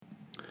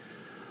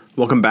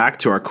Welcome back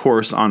to our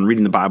course on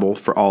reading the Bible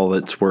for all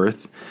it's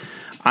worth.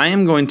 I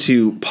am going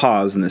to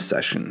pause in this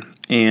session,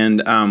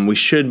 and we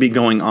should be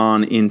going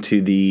on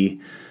into the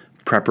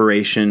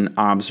preparation,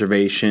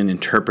 observation,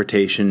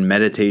 interpretation,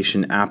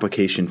 meditation,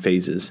 application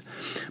phases.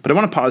 But I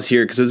want to pause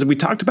here because as we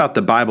talked about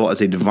the Bible as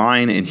a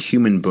divine and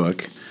human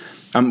book,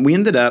 we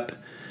ended up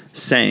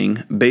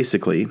saying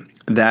basically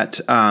that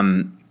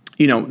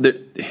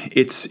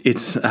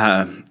it's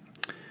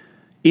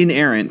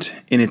inerrant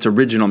in its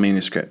original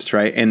manuscripts,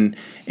 right? And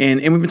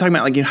we've been talking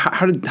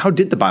about how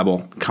did the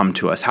Bible come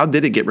to us? How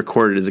did it get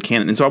recorded as a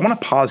canon? And so I want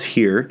to pause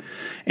here,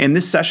 and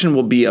this session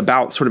will be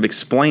about sort of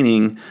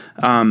explaining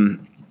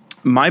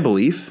my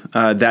belief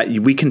that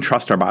we can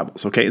trust our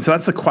Bibles. Okay, and so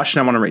that's the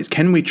question I want to raise: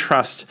 can we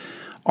trust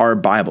our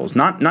Bibles?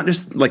 Not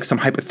just like some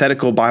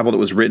hypothetical Bible that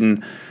was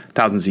written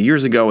thousands of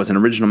years ago as an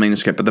original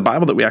manuscript, but the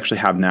Bible that we actually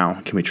have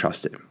now. Can we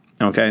trust it?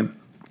 Okay.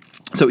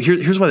 So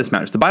here's why this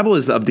matters. The Bible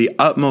is of the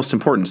utmost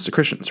importance to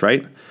Christians,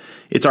 right?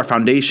 It's our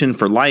foundation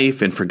for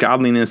life and for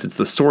godliness. It's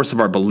the source of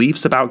our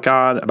beliefs about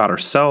God, about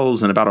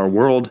ourselves, and about our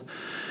world.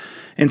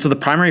 And so the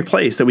primary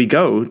place that we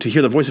go to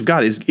hear the voice of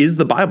God is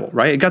the Bible,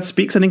 right? God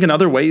speaks, I think, in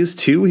other ways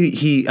too.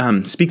 He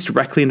speaks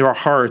directly into our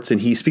hearts,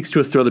 and he speaks to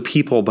us through other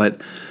people, but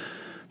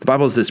the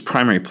Bible is this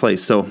primary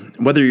place. So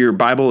whether your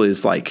Bible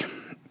is like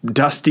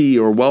dusty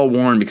or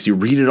well-worn because you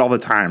read it all the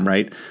time,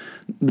 right?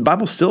 The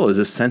Bible still is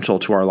essential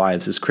to our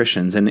lives as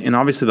Christians. And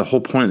obviously the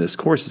whole point of this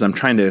course is I'm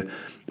trying to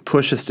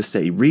push us to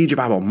say, read your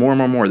Bible more and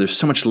more and more. There's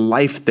so much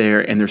life there,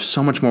 and there's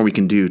so much more we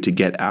can do to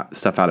get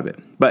stuff out of it.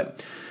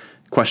 But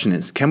the question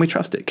is, can we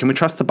trust it? Can we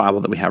trust the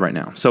Bible that we have right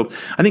now? So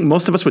I think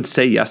most of us would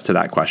say yes to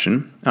that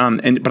question.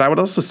 But I would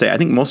also say I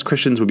think most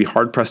Christians would be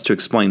hard-pressed to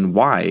explain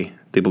why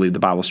they believe the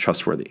Bible is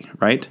trustworthy,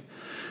 right?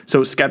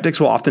 So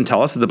skeptics will often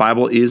tell us that the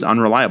Bible is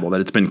unreliable,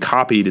 that it's been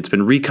copied, it's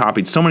been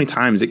recopied so many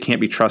times it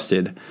can't be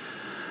trusted.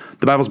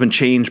 The Bible's been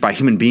changed by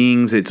human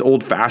beings. It's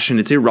old-fashioned.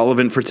 It's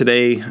irrelevant for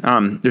today.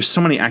 There's so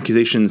many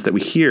accusations that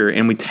we hear,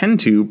 and we tend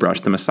to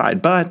brush them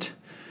aside. But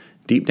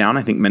deep down,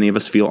 I think many of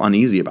us feel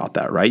uneasy about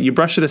that, right? You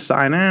brush it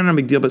aside, no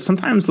big deal. But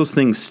sometimes those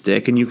things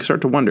stick, and you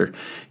start to wonder,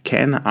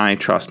 can I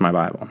trust my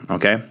Bible?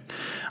 Okay?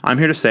 I'm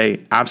here to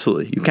say,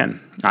 absolutely, you can.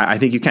 I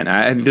think you can.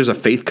 I think there's a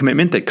faith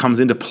commitment that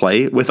comes into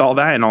play with all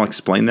that, and I'll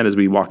explain that as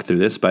we walk through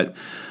this. But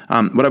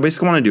what I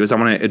basically want to do is I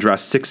want to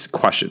address 6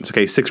 questions,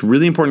 okay? 6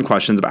 really important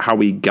questions about how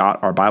we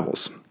got our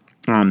Bibles.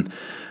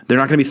 They're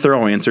not going to be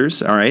thorough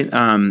answers, all right?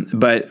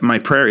 But my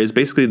prayer is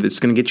basically that it's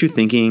going to get you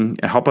thinking,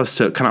 help us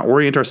to kind of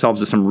orient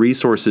ourselves to some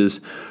resources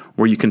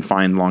where you can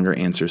find longer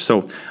answers.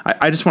 So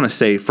I just want to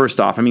say, first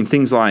off,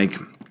 things like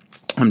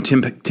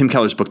Tim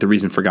Keller's book, The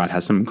Reason for God,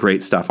 has some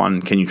great stuff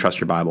on can you trust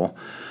your Bible.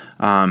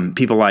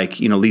 People like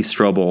Lee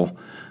Strobel,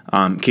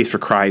 Case for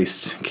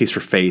Christ, Case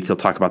for Faith, he'll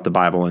talk about the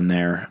Bible in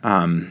there.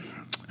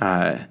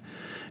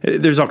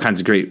 There's all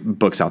kinds of great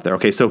books out there.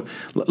 Okay, so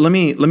let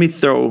me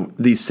throw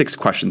these 6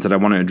 questions that I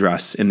want to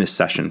address in this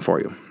session for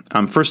you.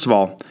 First of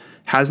all,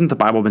 hasn't the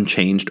Bible been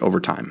changed over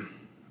time?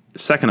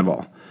 Second of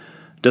all,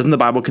 doesn't the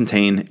Bible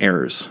contain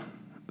errors?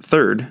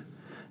 Third,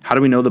 how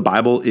do we know the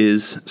Bible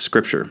is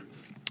Scripture?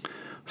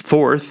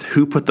 Fourth,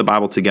 who put the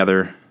Bible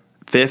together?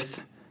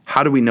 Fifth,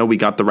 how do we know we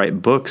got the right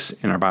books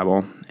in our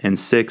Bible? And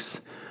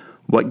sixth,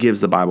 what gives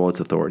the Bible its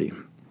authority?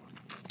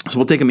 So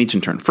we'll take them each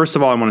in turn. First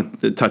of all, I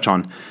want to touch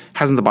on,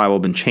 hasn't the Bible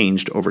been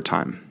changed over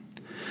time?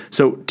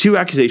 So 2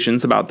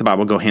 accusations about the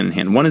Bible go hand in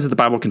hand. One is that the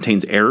Bible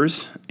contains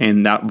errors,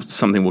 and that's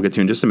something we'll get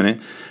to in just a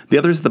minute. The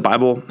other is that the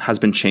Bible has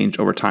been changed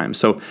over time.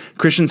 So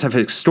Christians have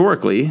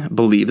historically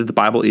believed that the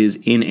Bible is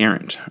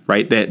inerrant,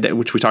 right? That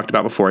which we talked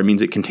about before. It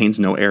means it contains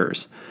no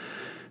errors.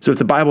 So if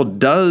the Bible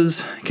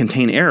does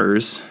contain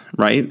errors,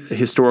 right,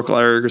 historical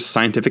errors,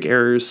 scientific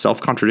errors,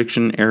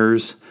 self-contradiction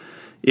errors,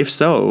 if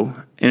so,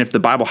 and if the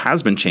Bible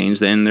has been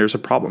changed, then there's a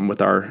problem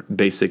with our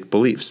basic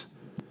beliefs.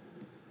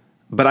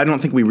 But I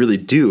don't think we really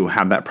do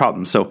have that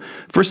problem. So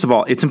first of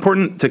all, it's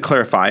important to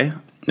clarify,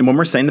 and when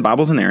we're saying the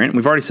Bible's inerrant,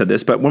 we've already said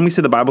this, but when we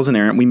say the Bible's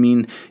inerrant, we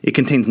mean it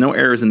contains no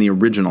errors in the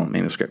original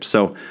manuscripts.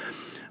 So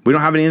we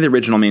don't have any of the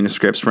original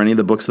manuscripts for any of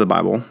the books of the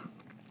Bible.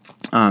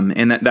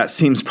 And that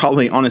seems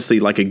probably honestly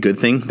like a good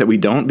thing that we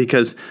don't,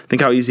 because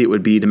think how easy it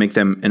would be to make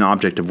them an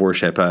object of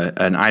worship,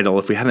 an idol,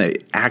 if we had an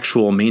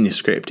actual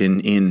manuscript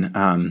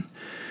in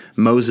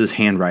Moses'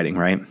 handwriting,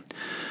 right?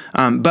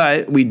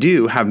 But we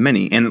do have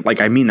many, and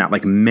I mean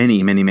that,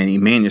 many, many, many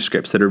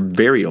manuscripts that are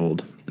very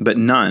old, but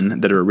none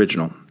that are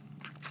original.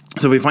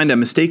 So if we find a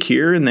mistake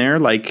here and there,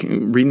 like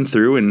reading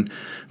through and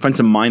find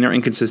some minor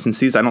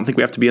inconsistencies, I don't think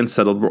we have to be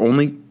unsettled. We're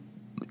only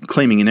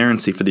claiming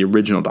inerrancy for the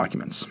original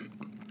documents.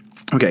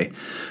 Okay,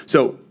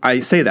 so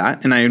I say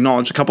that, and I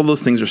acknowledge a couple of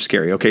those things are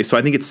scary. Okay, so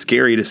I think it's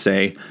scary to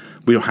say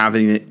we don't have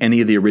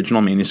any of the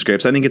original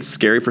manuscripts. I think it's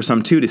scary for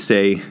some, too, to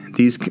say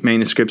these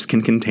manuscripts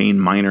can contain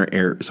minor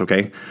errors,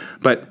 okay?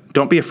 But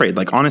don't be afraid.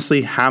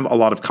 Honestly, have a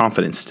lot of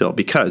confidence still,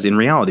 because in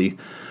reality,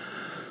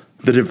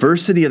 the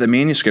diversity of the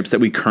manuscripts that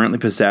we currently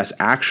possess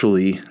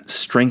actually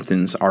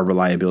strengthens our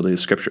reliability of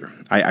Scripture.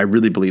 I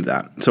really believe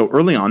that. So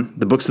early on,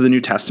 the books of the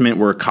New Testament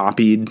were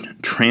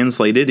copied,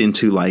 translated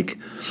into,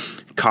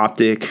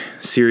 Coptic,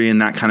 Syrian,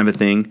 that kind of a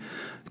thing,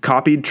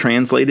 copied,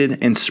 translated,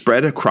 and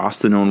spread across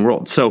the known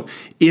world. So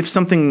if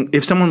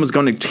someone was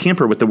going to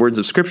tamper with the words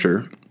of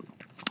Scripture,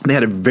 they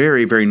had a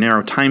very, very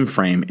narrow time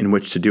frame in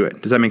which to do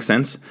it. Does that make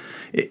sense?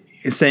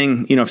 It's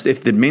saying,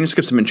 if the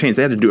manuscripts have been changed,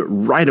 they had to do it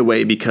right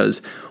away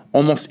because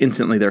almost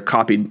instantly they're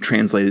copied,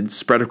 translated,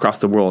 spread across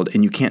the world,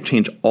 and you can't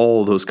change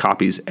all those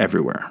copies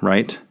everywhere,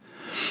 right?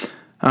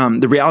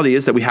 The reality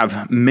is that we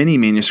have many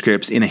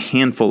manuscripts in a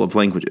handful of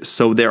languages.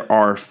 So there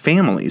are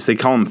families, they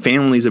call them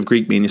families of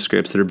Greek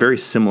manuscripts that are very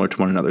similar to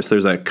one another. So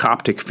there's a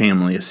Coptic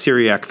family, a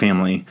Syriac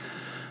family,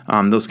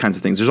 those kinds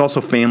of things. There's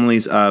also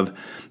families of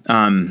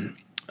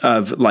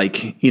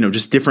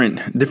just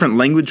different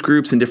language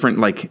groups and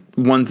different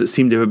ones that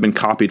seem to have been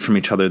copied from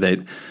each other that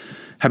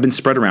have been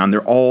spread around.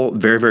 They're all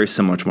very, very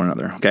similar to one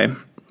another, okay?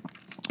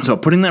 So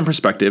putting that in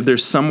perspective,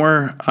 there's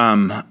somewhere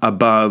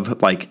above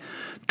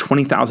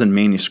 20,000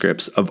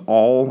 manuscripts of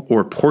all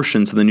or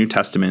portions of the New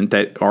Testament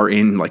that are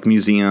in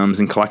museums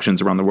and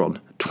collections around the world.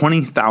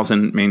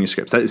 20,000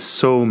 manuscripts. That is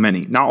so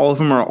many. Not all of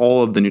them are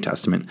all of the New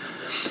Testament,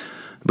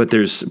 but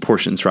there's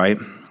portions, right?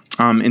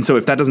 And so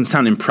if that doesn't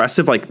sound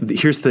impressive,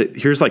 here's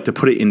to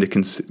put it into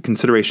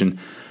consideration.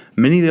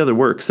 Many of the other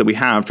works that we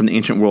have from the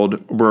ancient world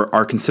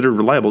are considered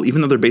reliable, even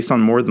though they're based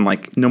on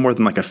no more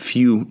than a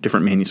few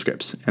different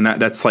manuscripts. And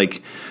that's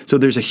so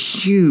there's a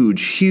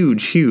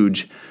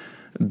huge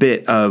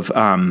bit of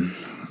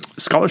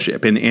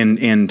scholarship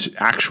and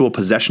actual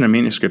possession of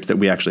manuscripts that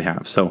we actually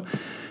have. So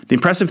the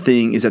impressive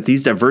thing is that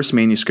these diverse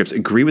manuscripts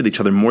agree with each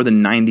other more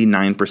than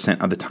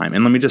 99% of the time.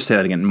 And let me just say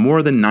that again,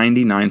 more than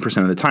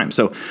 99% of the time.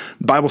 So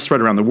the Bible spread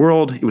around the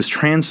world. It was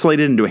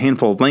translated into a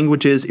handful of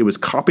languages. It was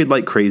copied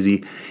like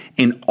crazy.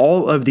 And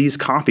all of these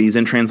copies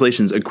and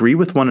translations agree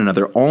with one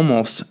another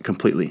almost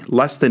completely.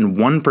 Less than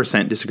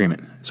 1%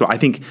 disagreement. So I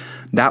think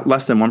that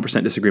less than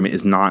 1% disagreement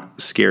is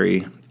not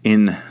scary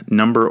in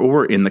number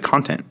or in the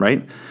content,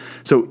 right?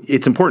 So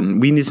it's important.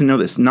 We need to know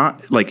this.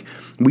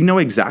 We know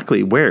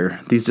exactly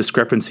where these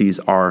discrepancies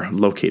are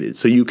located.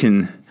 So you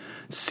can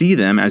see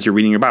them as you're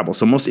reading your Bible.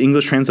 So most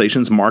English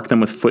translations mark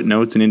them with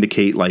footnotes and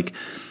indicate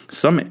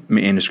some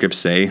manuscripts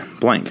say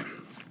blank.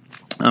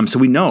 So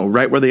we know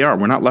right where they are.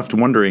 We're not left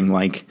wondering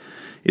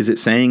is it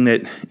saying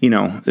that,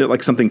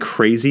 something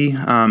crazy?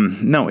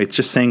 No, it's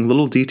just saying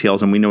little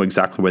details and we know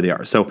exactly where they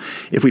are. So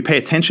if we pay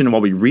attention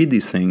while we read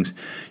these things,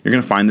 you're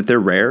going to find that they're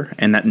rare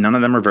and that none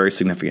of them are very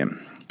significant.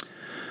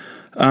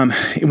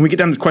 When we get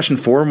down to question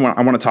 4,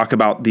 I want to talk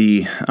about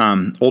the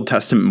Old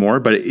Testament more,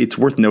 but it's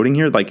worth noting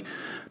here,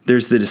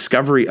 there's the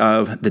discovery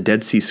of the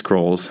Dead Sea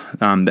Scrolls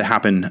that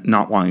happened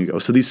not long ago.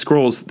 So these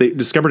scrolls, they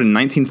discovered in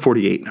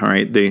 1948, all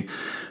right? They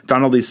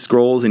found all these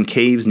scrolls in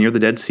caves near the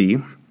Dead Sea.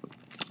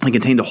 They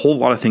contained a whole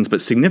lot of things,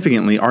 but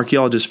significantly,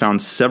 archaeologists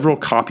found several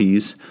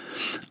copies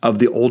of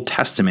the Old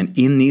Testament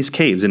in these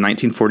caves in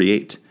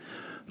 1948.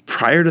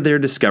 Prior to their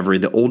discovery,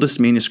 the oldest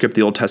manuscript of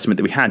the Old Testament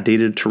that we had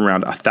dated to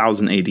around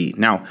 1000 AD.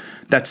 Now,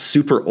 that's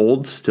super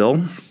old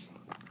still,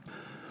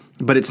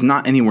 but it's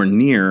not anywhere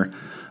near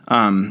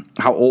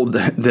how old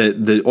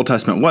the Old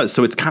Testament was.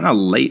 So it's kind of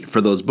late for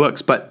those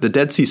books. But the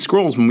Dead Sea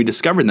Scrolls, when we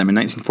discovered them in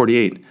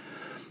 1948,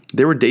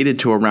 they were dated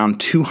to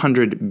around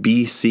 200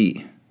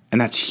 BC. And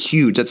that's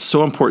huge. That's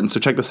so important. So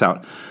check this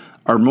out.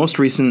 Our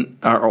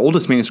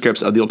oldest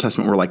manuscripts of the Old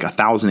Testament were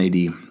 1000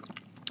 AD.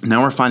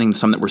 Now we're finding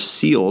some that were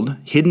sealed,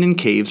 hidden in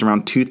caves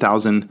around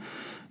 2000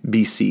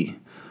 BC.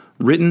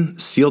 Written,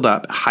 sealed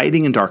up,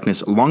 hiding in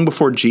darkness long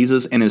before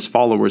Jesus and his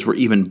followers were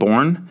even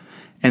born,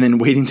 and then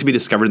waiting to be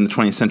discovered in the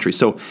 20th century.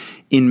 So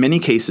in many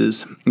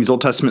cases, these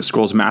Old Testament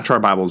scrolls match our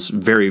Bibles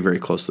very, very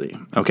closely.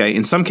 Okay,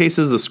 in some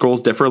cases, the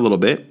scrolls differ a little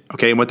bit.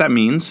 Okay, and what that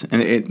means,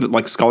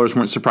 and scholars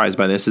weren't surprised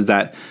by this, is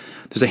that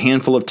there's a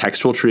handful of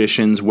textual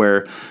traditions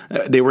where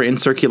they were in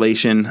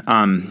circulation,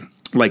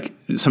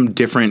 some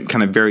different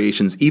kind of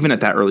variations, even at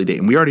that early date.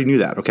 And we already knew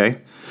that, okay?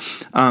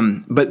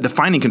 But the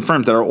finding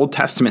confirms that our Old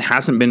Testament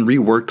hasn't been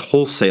reworked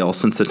wholesale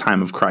since the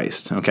time of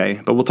Christ,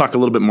 okay? But we'll talk a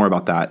little bit more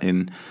about that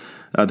in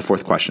the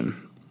 4th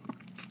question.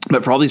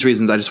 But for all these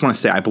reasons, I just want to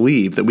say I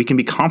believe that we can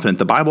be confident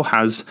the Bible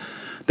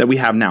that we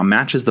have now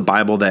matches the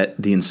Bible that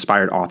the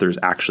inspired authors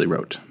actually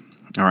wrote,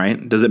 all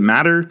right? Does it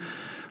matter?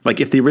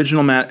 If the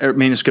original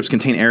manuscripts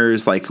contain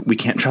errors, we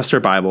can't trust our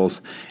Bibles.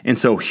 And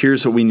so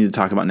here's what we need to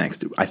talk about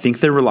next. I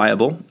think they're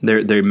reliable.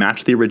 They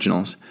match the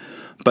originals.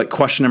 But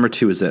question number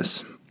 2 is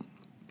this.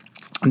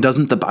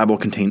 Doesn't the Bible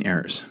contain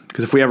errors?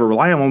 Because if we have a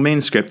reliable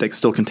manuscript that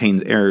still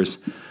contains errors,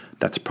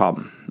 that's a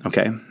problem.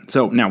 Okay?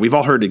 So now we've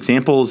all heard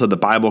examples of the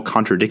Bible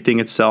contradicting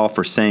itself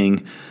or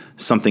saying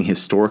something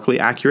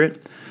historically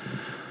accurate.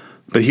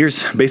 But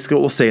here's basically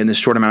what we'll say in this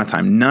short amount of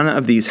time. None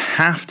of these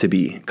have to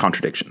be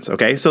contradictions,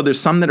 okay? So there's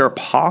some that are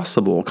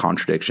possible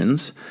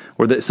contradictions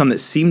or some that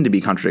seem to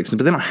be contradictions,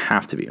 but they don't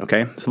have to be,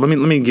 okay? So let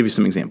me give you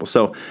some examples.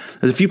 So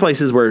there's a few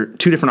places where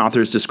 2 different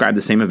authors describe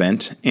the same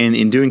event, and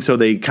in doing so,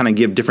 they kind of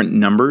give different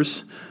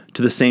numbers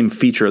to the same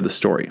feature of the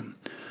story.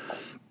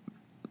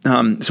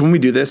 So when we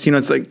do this,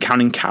 it's like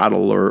counting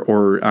cattle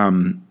or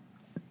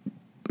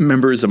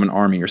members of an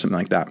army or something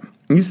like that.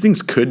 These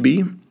things could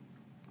be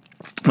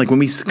like when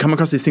we come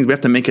across these things, we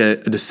have to make a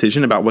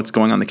decision about what's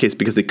going on in the case,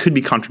 because they could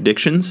be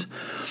contradictions,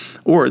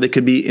 or they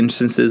could be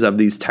instances of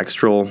these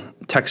textual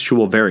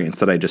variants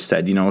that I just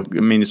said. A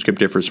manuscript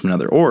differs from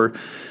another, or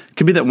it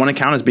could be that one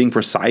account is being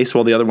precise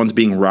while the other one's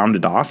being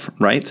rounded off,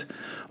 right?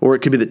 Or it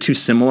could be that two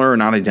similar or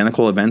not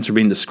identical events are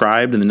being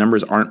described and the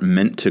numbers aren't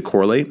meant to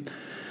correlate.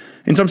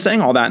 And so I'm saying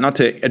all that not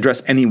to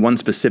address any one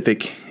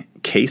specific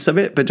case of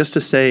it, but just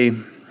to say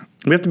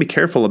we have to be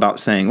careful about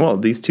saying, well,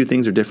 these two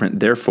things are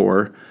different,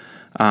 therefore,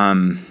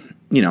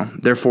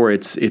 therefore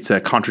it's a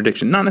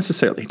contradiction. Not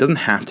necessarily. It doesn't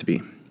have to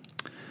be.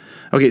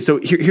 Okay, so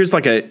here's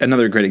like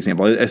another great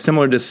example. A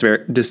similar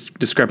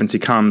discrepancy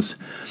comes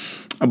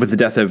with the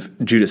death of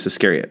Judas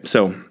Iscariot.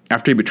 So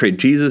after he betrayed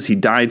Jesus, he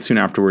died soon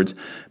afterwards.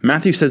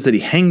 Matthew says that he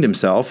hanged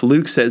himself.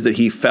 Luke says that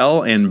he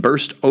fell and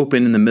burst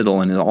open in the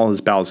middle and all his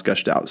bowels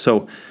gushed out.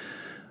 So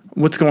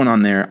what's going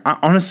on there?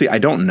 Honestly, I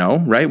don't know,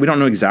 right? We don't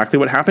know exactly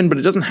what happened, but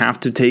it doesn't have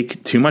to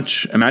take too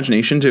much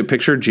imagination to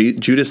picture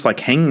Judas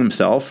like hanging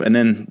himself and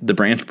then the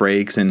branch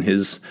breaks and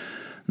his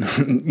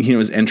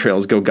his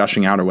entrails go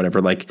gushing out or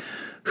whatever. Like,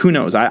 who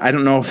knows? I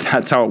don't know if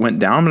that's how it went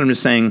down, but I'm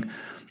just saying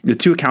the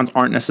two accounts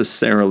aren't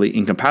necessarily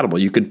incompatible.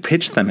 You could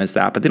pitch them as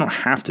that, but they don't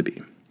have to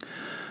be.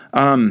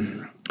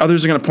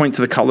 Others are going to point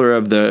to the color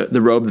of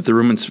the robe that the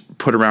Romans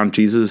put around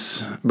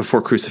Jesus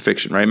before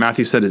crucifixion, right?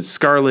 Matthew said it's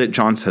scarlet.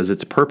 John says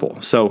it's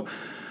purple. So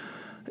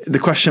the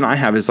question I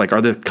have is, like,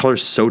 are the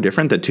colors so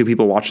different that two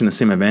people watching the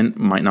same event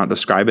might not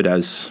describe it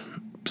as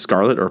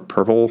scarlet or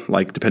purple,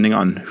 like depending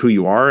on who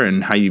you are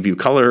and how you view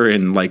color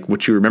and like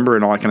what you remember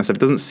and all that kind of stuff? It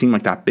doesn't seem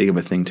like that big of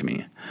a thing to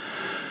me.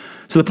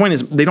 So the point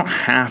is, they don't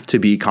have to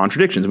be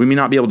contradictions. We may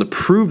not be able to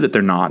prove that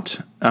they're not,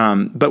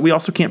 but we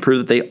also can't prove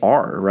that they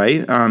are,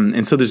 right?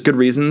 And so there's good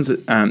reasons,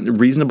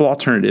 reasonable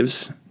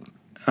alternatives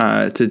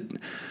to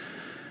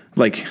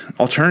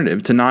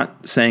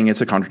not saying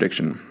it's a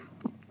contradiction.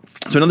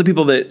 So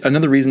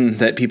another reason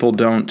that people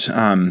don't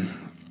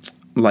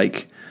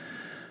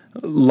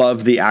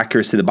love the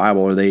accuracy of the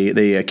Bible, or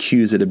they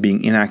accuse it of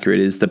being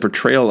inaccurate, is the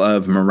portrayal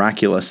of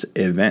miraculous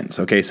events.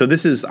 Okay, so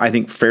this is, I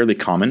think, fairly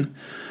common.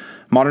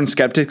 Modern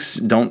skeptics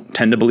don't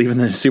tend to believe in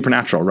the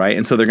supernatural, right?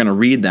 And so they're going to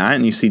read that,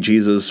 and you see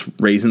Jesus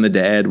raising the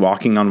dead,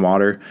 walking on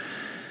water.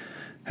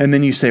 And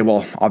then you say,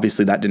 well,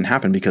 obviously that didn't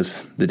happen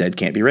because the dead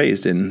can't be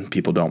raised and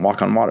people don't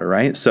walk on water,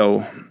 right?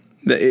 So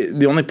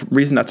the only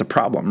reason that's a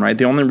problem, right?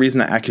 The only reason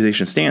that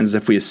accusation stands is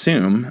if we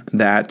assume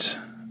that,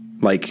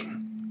 like,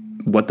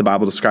 what the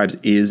Bible describes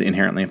is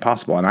inherently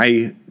impossible. And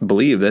I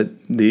believe that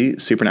the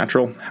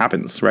supernatural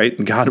happens, right?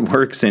 God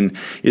works and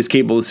is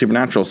capable of the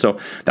supernatural. So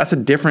that's a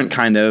different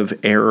kind of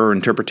error or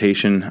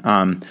interpretation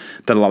that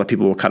a lot of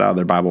people will cut out of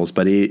their Bibles.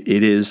 But it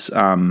is,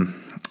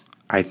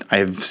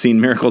 I've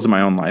seen miracles in my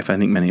own life. I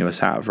think many of us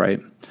have, right?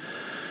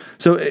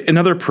 So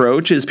another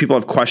approach is people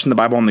have questioned the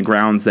Bible on the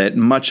grounds that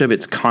much of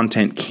its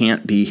content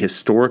can't be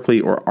historically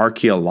or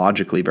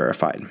archaeologically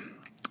verified.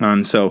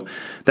 So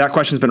that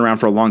question's been around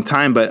for a long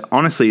time, but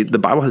honestly, the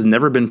Bible has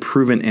never been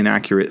proven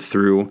inaccurate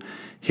through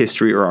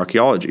history or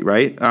archaeology,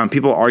 right?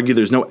 People argue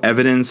there's no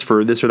evidence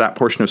for this or that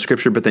portion of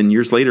Scripture, but then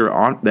years later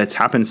on, that's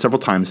happened several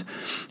times,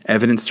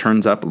 evidence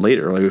turns up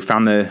later. Like we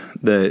found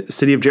the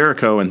city of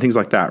Jericho and things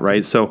like that,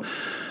 right? So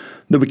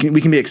we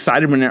can be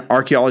excited when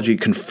archaeology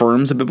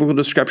confirms a biblical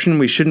description.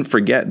 We shouldn't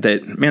forget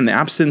that, man, the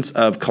absence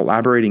of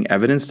collaborating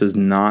evidence does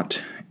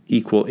not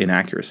equal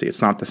inaccuracy.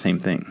 It's not the same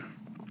thing.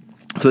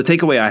 So the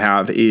takeaway I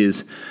have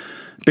is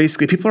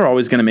basically people are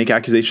always going to make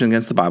accusations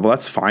against the Bible.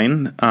 That's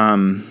fine.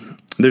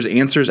 There's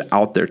answers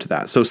out there to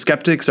that. So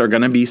skeptics are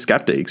going to be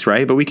skeptics,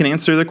 right? But we can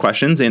answer their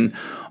questions. And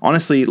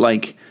honestly,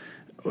 like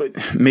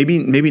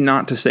maybe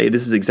not to say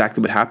this is exactly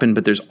what happened,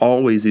 but there's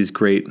always these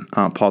great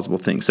plausible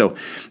things. So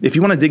if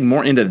you want to dig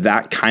more into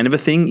that kind of a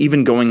thing,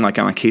 even going like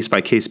on a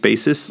case-by-case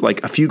basis,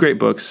 like a few great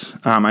books.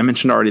 I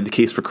mentioned already The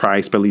Case for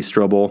Christ by Lee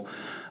Strobel.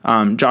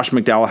 Josh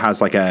McDowell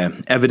has like a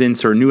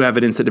evidence or new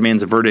evidence that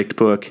demands a verdict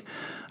book.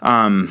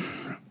 Grudem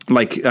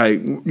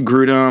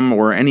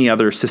or any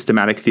other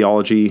systematic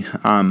theology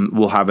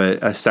will have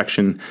a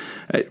section.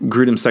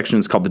 Grudem's section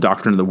is called The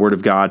Doctrine of the Word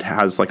of God.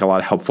 Has like a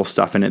lot of helpful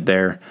stuff in it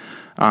there.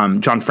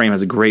 John Frame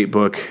has a great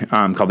book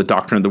called The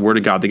Doctrine of the Word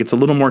of God that gets a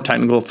little more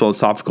technical,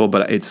 philosophical,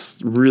 but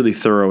it's really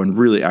thorough and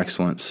really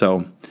excellent.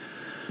 So,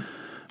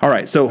 all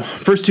right, so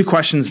first two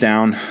questions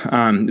down.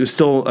 There's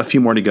still a few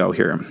more to go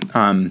here.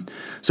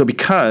 So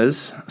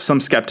because some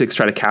skeptics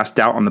try to cast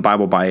doubt on the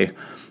Bible by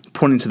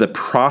pointing to the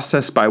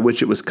process by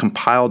which it was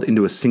compiled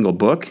into a single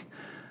book,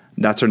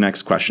 that's our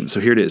next question. So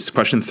here it is,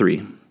 question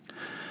 3.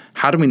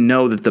 How do we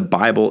know that the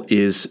Bible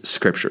is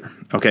Scripture?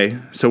 Okay,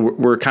 so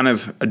we're kind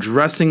of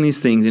addressing these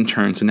things in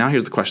turn. So now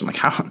here's the question, like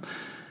how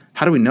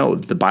do we know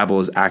that the Bible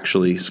is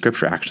actually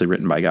Scripture, actually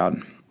written by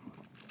God?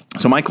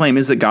 So my claim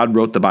is that God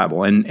wrote the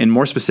Bible, and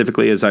more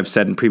specifically, as I've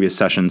said in previous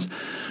sessions,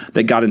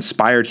 that God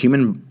inspired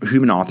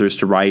human authors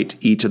to write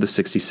each of the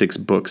 66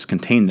 books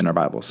contained in our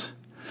Bibles.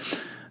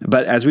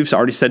 But as we've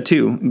already said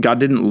too, God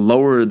didn't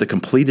lower the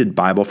completed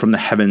Bible from the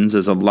heavens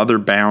as a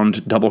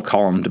leather-bound,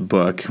 double-columned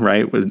book,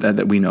 right,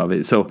 that we know of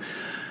it. So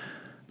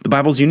The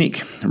Bible's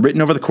unique,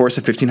 written over the course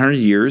of 1,500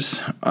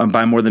 years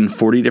by more than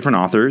 40 different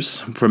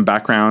authors from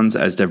backgrounds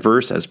as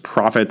diverse as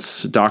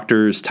prophets,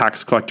 doctors,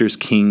 tax collectors,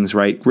 kings,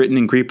 right? Written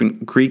in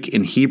Greek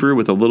and Hebrew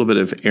with a little bit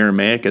of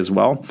Aramaic as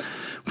well.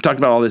 We talked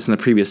about all this in the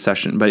previous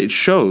session, but it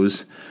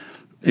shows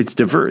it's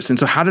diverse. And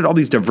so how did all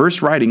these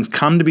diverse writings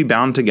come to be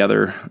bound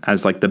together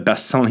as like the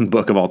best-selling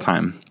book of all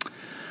time?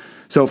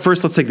 So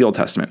first, let's take the Old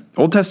Testament.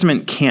 Old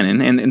Testament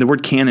canon, and the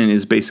word canon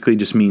is basically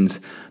just means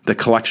the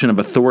collection of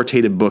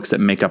authoritative books that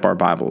make up our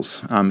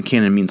Bibles.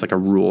 Canon means like a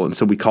rule, and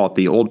so we call it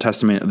the Old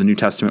Testament or the New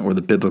Testament or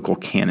the biblical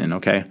canon,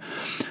 okay?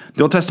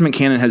 The Old Testament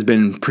canon has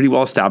been pretty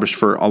well established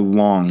for a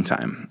long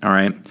time, all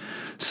right?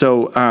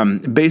 So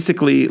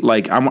basically,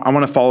 like I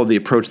want to follow the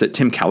approach that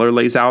Tim Keller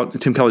lays out.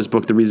 Tim Keller's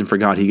book, The Reason for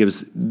God, he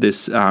gives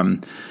this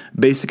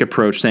basic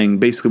approach saying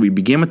basically we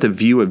begin with the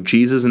view of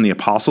Jesus and the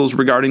apostles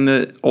regarding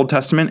the Old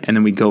Testament, and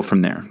then we go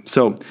from there.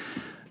 So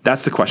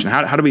that's the question.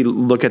 How do we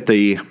look at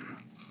the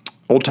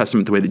Old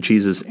Testament the way that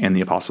Jesus and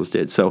the apostles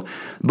did? So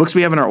the books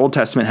we have in our Old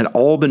Testament had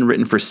all been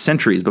written for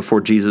centuries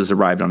before Jesus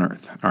arrived on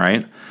earth, all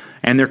right?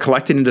 And they're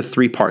collected into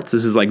 3 parts.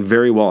 This is like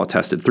very well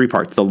attested. 3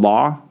 parts: the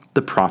law,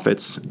 the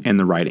prophets, and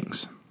the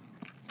writings.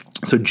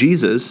 So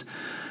Jesus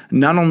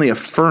not only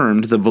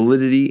affirmed the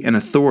validity and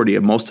authority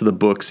of most of the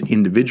books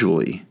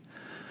individually,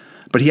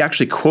 but he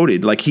actually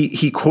quoted, like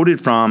he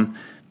quoted from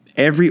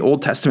every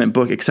Old Testament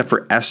book except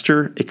for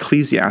Esther,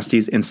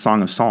 Ecclesiastes, and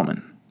Song of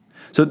Solomon.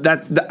 So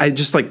that I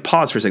just like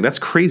pause for a second. That's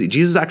crazy.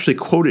 Jesus actually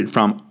quoted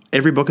from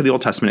every book of the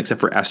Old Testament except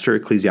for Esther,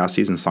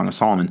 Ecclesiastes, and Song of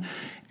Solomon.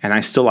 And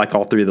I still like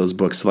all 3 of those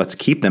books, so let's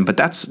keep them. But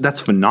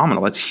that's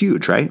phenomenal. That's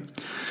huge, right?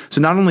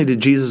 So not only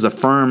did Jesus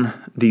affirm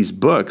these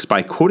books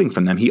by quoting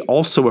from them, he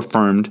also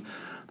affirmed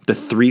the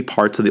 3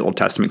 parts of the Old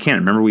Testament canon.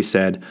 Remember we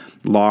said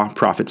law,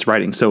 prophets,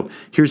 writing. So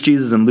here's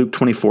Jesus in Luke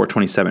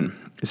 24:27.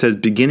 It says,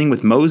 beginning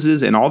with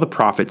Moses and all the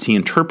prophets, he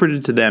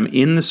interpreted to them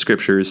in the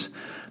scriptures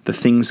the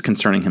things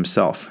concerning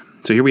himself.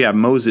 So here we have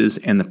Moses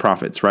and the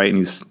prophets, right?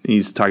 And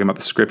he's talking about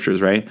the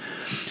scriptures, right?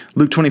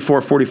 Luke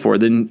 24:44,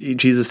 then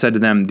Jesus said to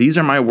them, these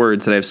are my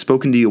words that I have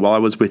spoken to you while I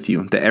was with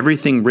you, that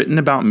everything written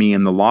about me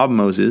in the law of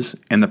Moses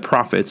and the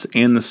prophets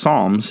and the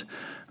Psalms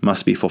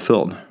must be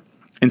fulfilled.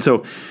 And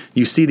so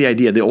you see the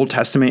idea, the Old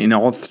Testament in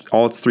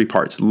all its 3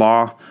 parts,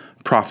 law,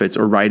 prophets,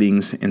 or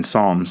writings, and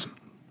Psalms.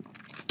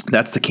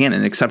 That's the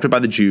canon accepted by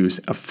the Jews,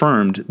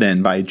 affirmed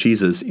then by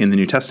Jesus in the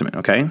New Testament,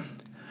 okay?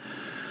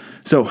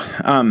 So,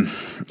 and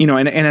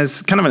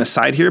as kind of an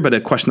aside here, but a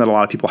question that a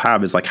lot of people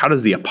have is like, how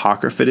does the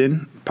Apocrypha fit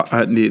in?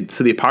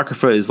 So the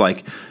Apocrypha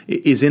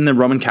is in the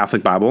Roman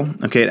Catholic Bible.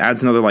 Okay, it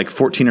adds another like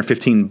 14 or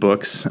 15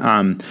 books,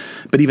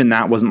 but even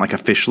that wasn't like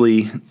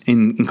officially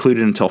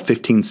included until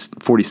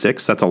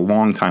 1546. That's a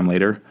long time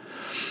later.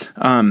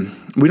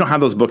 We don't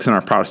have those books in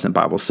our Protestant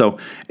Bibles. So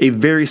a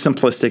very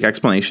simplistic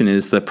explanation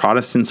is the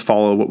Protestants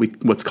follow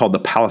what's called the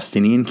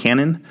Palestinian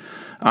canon.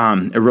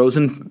 It arose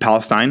in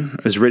Palestine,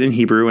 it was written in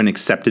Hebrew and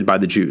accepted by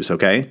the Jews,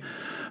 okay?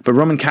 But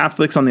Roman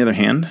Catholics, on the other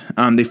hand,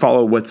 they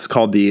follow what's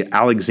called the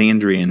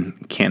Alexandrian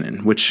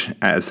canon, which,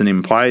 as the name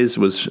implies,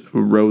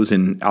 arose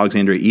in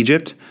Alexandria,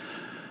 Egypt,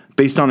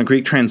 based on a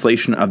Greek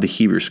translation of the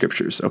Hebrew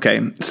scriptures,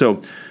 okay?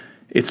 So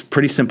it's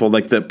pretty simple.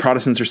 Like the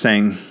Protestants are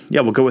saying,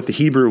 yeah, we'll go with the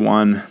Hebrew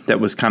one that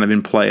was kind of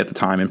in play at the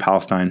time in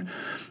Palestine.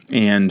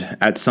 And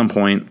at some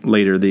point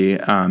later, the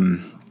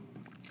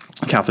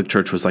Catholic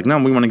Church was like, no,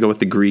 we want to go with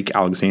the Greek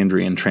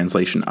Alexandrian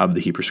translation of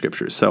the Hebrew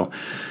scriptures. So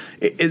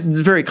it's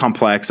very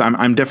complex.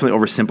 I'm definitely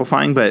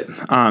oversimplifying, but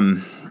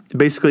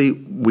basically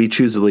we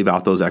choose to leave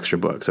out those extra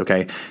books,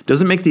 okay?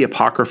 Doesn't make the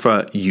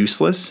Apocrypha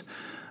useless,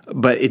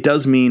 but it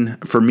does mean,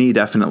 for me,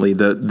 definitely,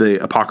 the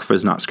Apocrypha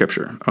is not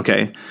scripture,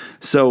 okay?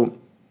 So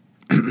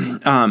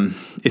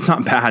it's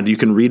not bad. You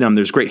can read them.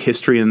 There's great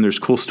history and there's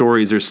cool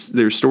stories.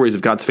 There's stories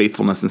of God's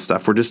faithfulness and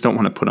stuff. We just don't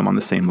want to put them on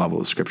the same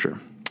level as scripture.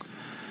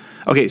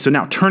 Okay, so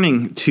now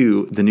turning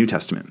to the New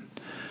Testament.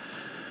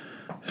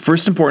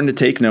 First, important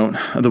to take note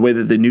of the way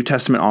that the New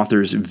Testament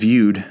authors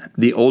viewed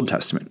the Old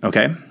Testament,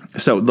 okay?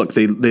 So look,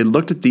 they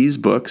looked at these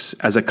books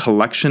as a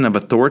collection of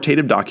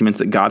authoritative documents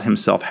that God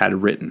himself had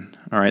written,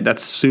 all right?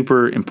 That's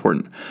super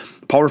important.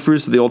 Paul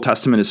refers to the Old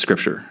Testament as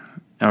scripture,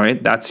 all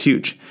right? That's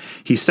huge.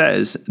 He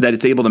says that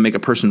it's able to make a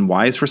person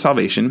wise for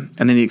salvation,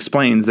 and then he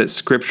explains that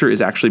scripture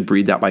is actually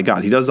breathed out by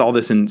God. He does all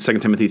this in 2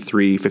 Timothy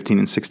 3:15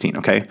 and 16,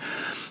 okay?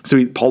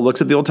 So Paul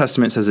looks at the Old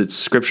Testament, says it's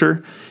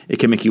scripture, it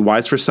can make you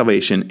wise for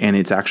salvation, and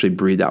it's actually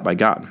breathed out by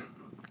God.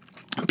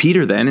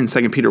 Peter then, in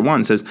 2 Peter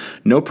 1, says,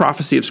 no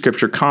prophecy of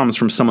scripture comes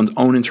from someone's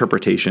own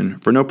interpretation,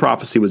 for no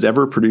prophecy was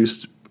ever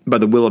produced by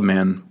the will of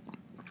man,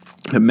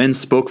 but men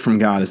spoke from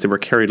God as they were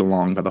carried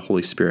along by the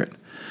Holy Spirit.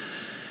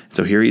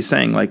 So here he's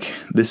saying, like,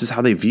 this is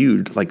how they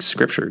viewed, like,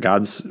 scripture.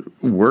 God's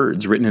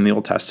words written in the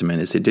Old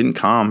Testament is it didn't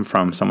come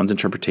from someone's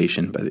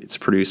interpretation, but it's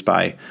produced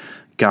by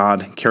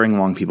God carrying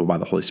along people by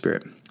the Holy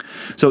Spirit.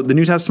 So the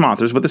New Testament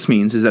authors, what this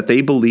means is that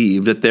they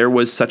believed that there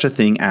was such a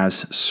thing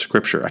as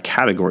scripture, a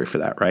category for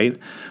that, right?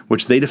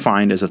 Which they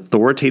defined as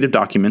authoritative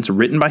documents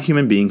written by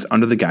human beings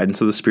under the guidance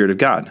of the Spirit of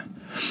God.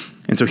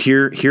 And so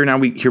here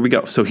we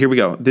go. So here we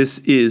go. This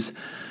is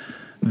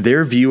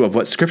their view of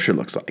what Scripture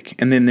looks like.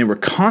 And then they were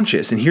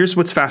conscious, and here's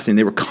what's fascinating.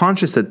 They were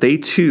conscious that they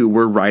too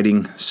were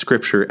writing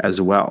Scripture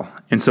as well.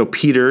 And so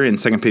Peter, in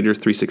 2 Peter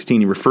 3:16,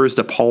 he refers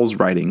to Paul's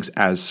writings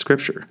as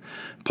Scripture,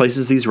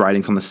 places these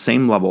writings on the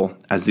same level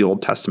as the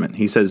Old Testament.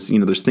 He says,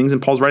 there's things in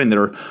Paul's writing that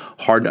are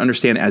hard to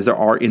understand as there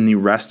are in the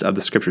rest of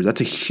the Scriptures. That's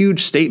a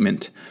huge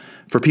statement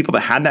for people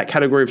that had that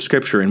category of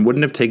Scripture and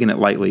wouldn't have taken it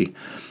lightly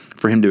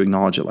for him to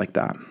acknowledge it like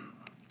that.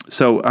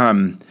 So,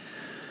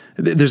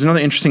 there's another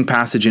interesting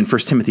passage in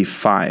 1 Timothy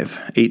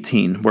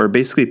 5:18 where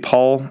basically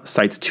Paul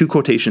cites two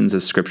quotations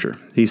as Scripture.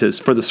 He says,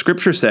 "For the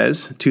Scripture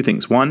says two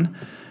things. One,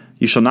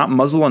 you shall not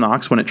muzzle an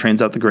ox when it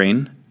treads out the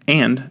grain.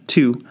 And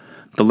two,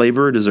 the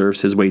laborer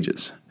deserves his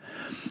wages."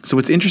 So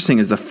what's interesting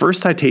is the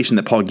first citation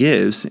that Paul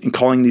gives in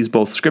calling these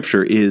both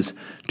Scripture is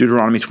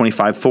Deuteronomy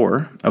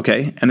 25:4,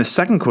 okay? And the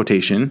second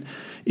quotation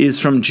is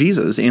from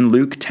Jesus in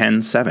Luke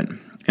 10:7.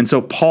 And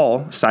so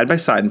Paul, side by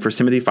side in 1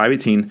 Timothy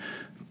 5:18,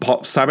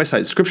 Paul, side by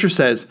side, Scripture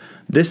says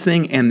this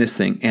thing, and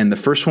the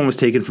first one was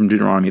taken from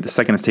Deuteronomy, the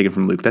second is taken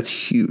from Luke. That's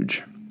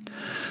huge.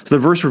 So the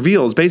verse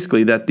reveals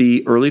basically that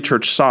the early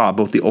church saw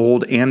both the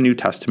Old and New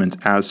Testaments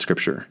as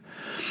Scripture.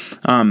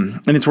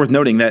 And it's worth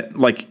noting that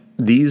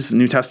these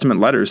New Testament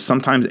letters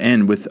sometimes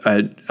end with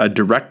a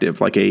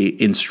directive, like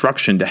a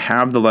instruction to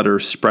have the letter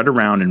spread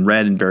around and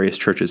read in various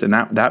churches. And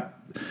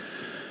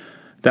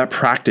that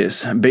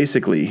practice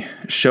basically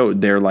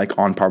showed they're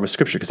on par with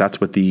Scripture, because that's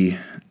what the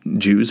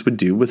Jews would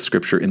do with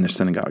Scripture in their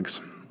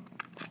synagogues.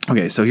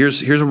 Okay, so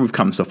here's where we've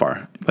come so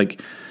far.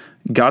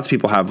 God's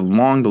people have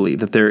long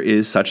believed that there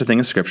is such a thing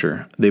as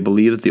Scripture. They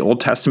believe that the Old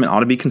Testament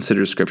ought to be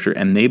considered Scripture,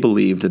 and they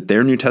believe that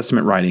their New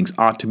Testament writings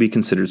ought to be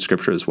considered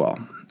Scripture as well.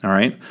 All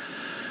right?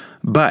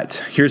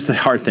 But here's the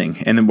hard thing,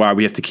 and then why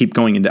we have to keep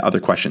going into other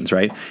questions,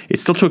 right? It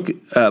still took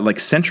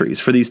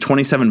centuries for these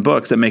 27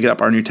 books that make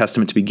up our New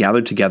Testament to be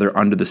gathered together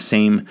under the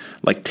same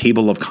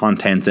table of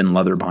contents and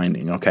leather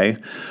binding, okay?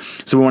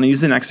 So we want to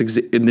use the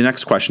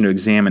next question to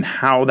examine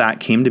how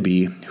that came to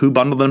be, who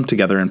bundled them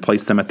together and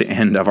placed them at the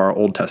end of our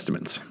Old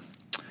Testaments.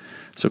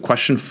 So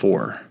question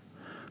 4,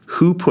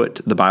 who put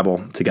the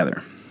Bible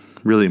together?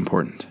 Really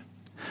important.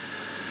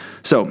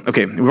 So,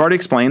 okay, we've already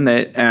explained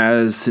that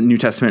as New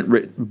Testament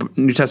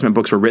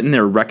books were written, they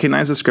were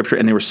recognized as Scripture,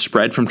 and they were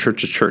spread from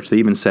church to church. They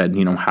even said,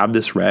 have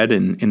this read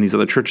in these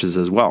other churches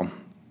as well.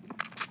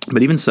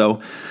 But even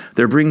so,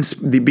 they're being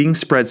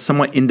spread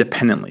somewhat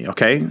independently,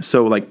 okay?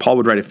 So, Paul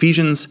would write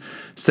Ephesians,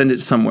 send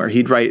it somewhere.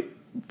 He'd write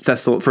 1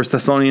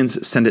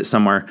 Thessalonians, send it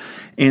somewhere.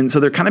 And so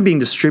they're kind of being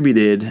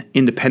distributed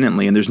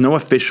independently, and there's no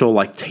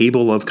official,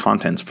 table of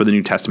contents for the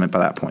New Testament by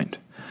that point.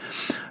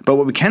 But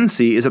what we can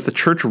see is that the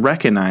church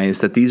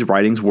recognized that these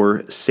writings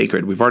were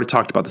sacred. We've already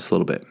talked about this a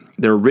little bit.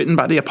 They were written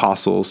by the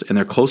apostles and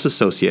their close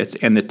associates,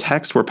 and the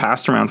texts were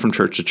passed around from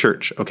church to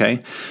church,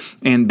 okay?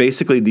 And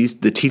basically,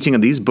 the teaching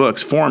of these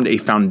books formed a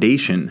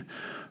foundation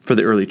for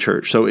the early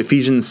church. So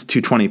Ephesians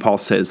 2:20, Paul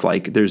says,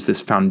 there's this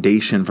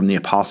foundation from the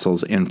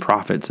apostles and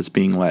prophets that's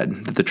being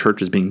led, that the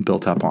church is being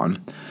built up on.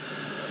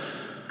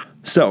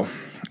 So,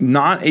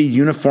 not a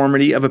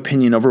uniformity of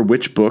opinion over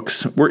which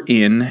books were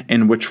in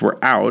and which were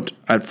out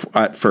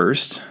at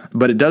first,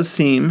 but it does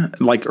seem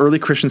like early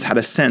Christians had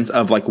a sense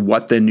of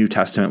what the New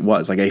Testament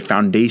was, a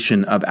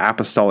foundation of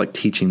apostolic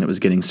teaching that was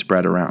getting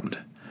spread around.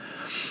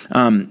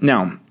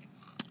 Now,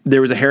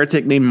 there was a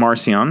heretic named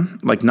Marcion,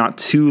 not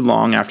too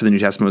long after the New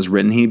Testament was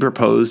written. He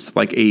proposed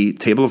a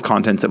table of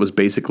contents that was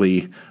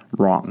basically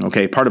wrong.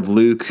 Okay, part of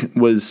Luke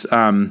was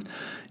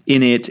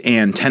in it,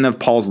 and 10 of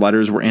Paul's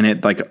letters were in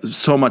it,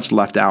 so much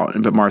left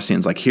out. But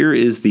Marcion's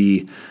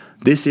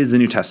this is the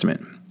New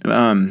Testament.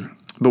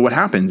 But what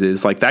happens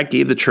is that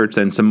gave the church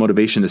then some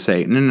motivation to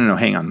say, no,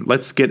 hang on,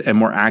 let's get a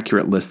more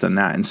accurate list than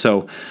that. And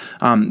so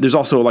there's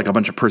also a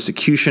bunch of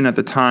persecution at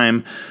the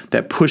time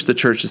that pushed the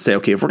church to say,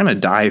 okay, if we're going to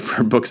die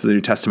for books of the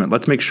New Testament,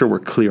 let's make sure we're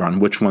clear on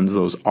which ones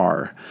those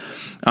are.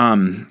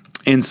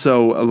 And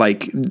so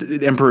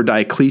Emperor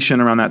Diocletian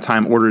around that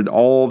time ordered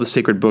all the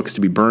sacred books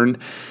to be burned.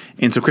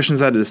 And so Christians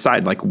had to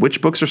decide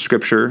which books are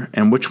Scripture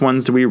and which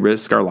ones do we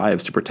risk our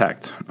lives to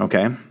protect,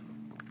 okay?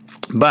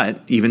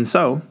 But even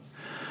so,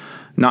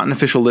 not an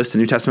official list of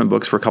New Testament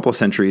books for a couple of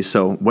centuries.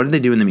 So what did they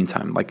do in the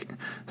meantime?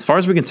 As far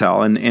as we can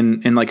tell, and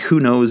who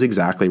knows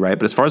exactly, right?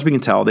 But as far as we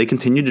can tell, they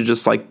continued to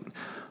just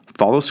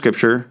follow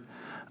Scripture.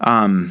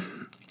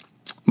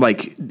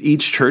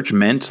 Each church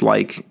meant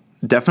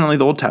definitely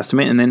the Old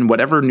Testament, and then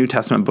whatever New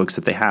Testament books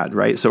that they had,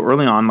 right? So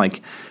early on,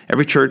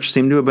 every church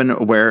seemed to have been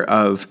aware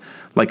of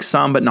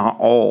some, but not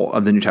all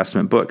of the New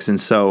Testament books. And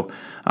so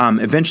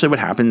eventually what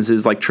happens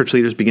is church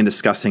leaders begin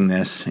discussing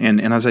this.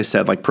 And as I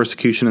said,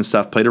 persecution and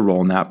stuff played a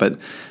role in that, but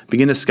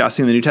begin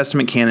discussing the New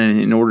Testament canon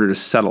in order to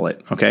settle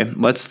it. Okay.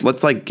 Let's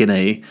get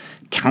a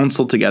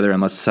council together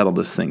and let's settle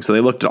this thing. So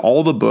they looked at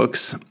all the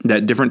books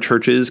that different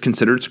churches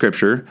considered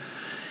Scripture,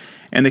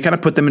 and they kind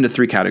of put them into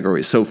three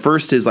categories. So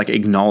first is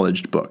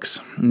acknowledged books.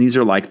 And these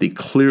are the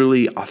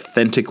clearly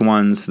authentic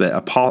ones. The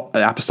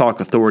apostolic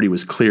authority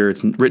was clear.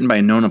 It's written by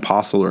a known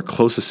apostle or a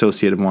close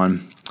associate of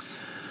one.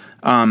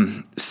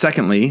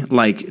 Secondly,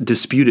 like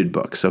disputed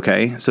books,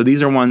 okay? So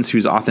these are ones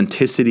whose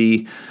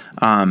authenticity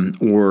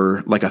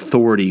or like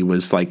authority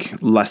was like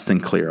less than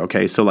clear,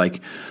 okay? So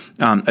like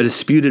a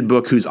disputed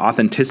book whose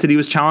authenticity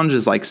was challenged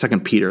is like 2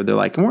 Peter. They're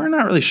like, we're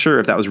not really sure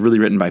if that was really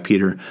written by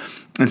Peter.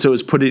 And so it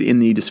was put it in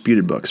the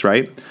disputed books,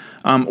 right?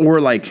 Or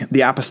like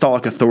the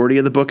apostolic authority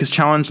of the book is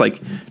challenged,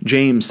 like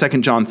James,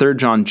 2 John, 3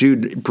 John,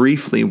 Jude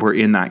briefly were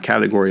in that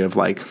category of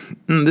like,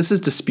 this is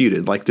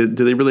disputed. Like, do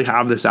they really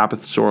have this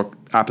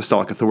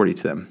apostolic authority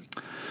to them?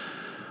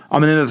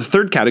 And then the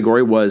third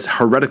category was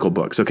heretical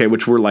books, okay,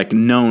 which were like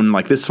known,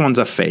 like this one's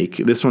a fake,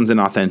 this one's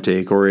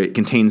inauthentic, or it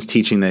contains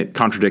teaching that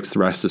contradicts the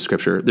rest of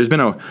Scripture. There's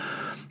been a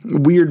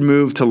weird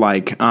move to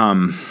like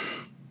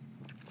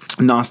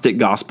Gnostic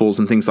gospels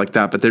and things like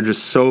that, but they're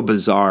just so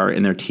bizarre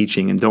in their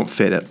teaching and don't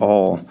fit at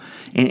all.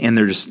 And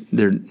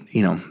they're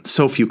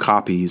so few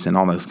copies and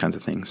all those kinds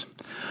of things.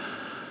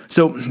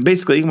 So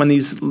basically, when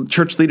these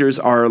church leaders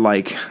are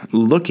like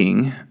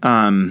looking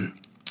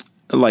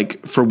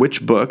like for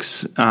which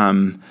books,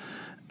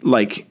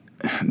 like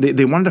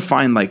they wanted to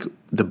find like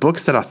the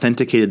books that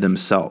authenticated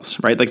themselves,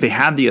 right? Like they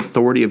had the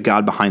authority of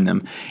God behind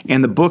them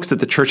and the books that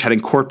the church had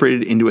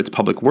incorporated into its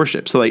public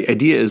worship. So the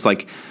idea is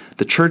like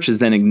the church is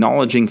then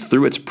acknowledging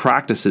through its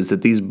practices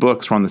that these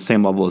books were on the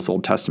same level as the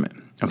Old Testament,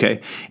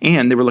 okay?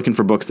 And they were looking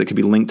for books that could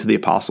be linked to the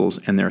apostles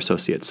and their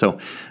associates. So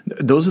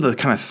those are the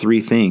kind of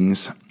three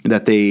things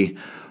that they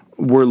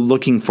were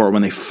looking for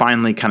when they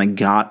finally kind of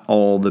got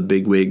all the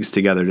big wigs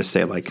together to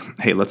say like,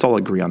 hey, let's all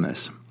agree on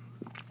this.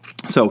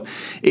 So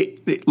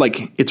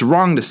it's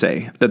wrong to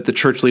say that the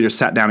church leaders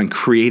sat down and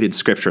created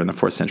Scripture in the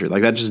 4th century.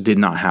 Like that just did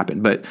not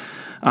happen. But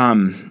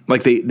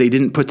like they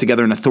didn't put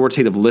together an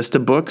authoritative list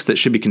of books that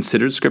should be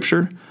considered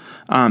Scripture.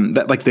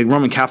 That like the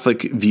Roman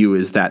Catholic view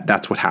is that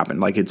that's what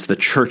happened. Like it's the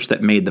church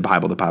that made the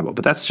Bible,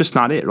 but that's just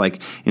not it.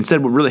 Like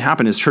instead, what really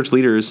happened is church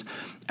leaders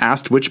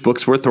asked which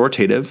books were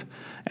authoritative,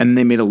 and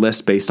they made a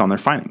list based on their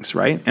findings,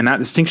 right? And that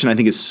distinction, I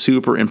think, is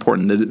super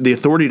important. The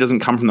authority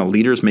doesn't come from the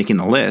leaders making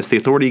the list. The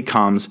authority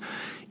comes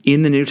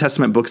in the New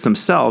Testament books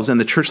themselves, and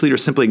the church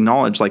leaders simply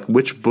acknowledge like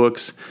which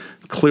books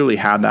clearly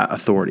had that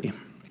authority.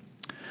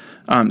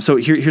 So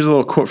here's a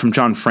little quote from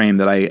John Frame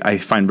that I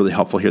find really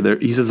helpful here.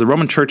 He says, the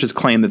Roman Church has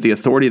claimed that the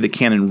authority of the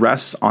canon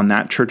rests on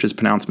that church's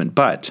pronouncement.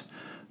 But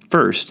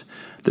first,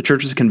 the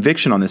church's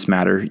conviction on this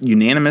matter,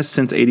 unanimous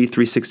since AD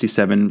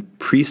 367,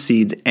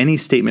 precedes any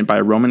statement by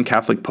a Roman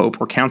Catholic pope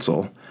or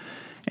council.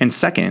 And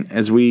second,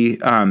 as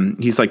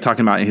he's like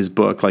talking about in his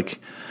book,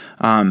 like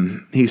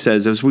he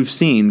says, as we've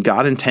seen,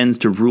 God intends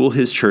to rule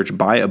his church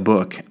by a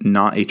book,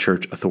 not a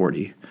church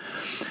authority.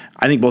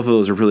 I think both of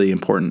those are really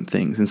important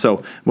things. And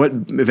so what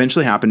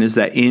eventually happened is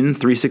that in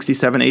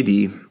 367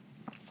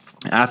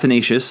 AD,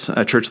 Athanasius,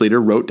 a church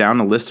leader, wrote down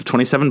a list of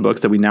 27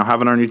 books that we now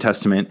have in our New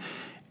Testament,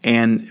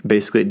 and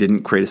basically it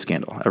didn't create a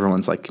scandal.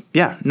 Everyone's like,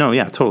 yeah,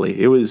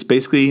 totally. It was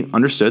basically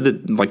understood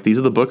that like these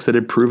are the books that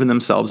had proven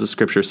themselves as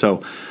Scripture.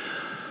 So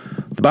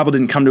the Bible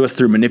didn't come to us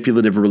through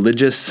manipulative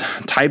religious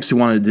types who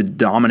wanted to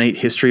dominate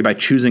history by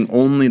choosing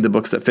only the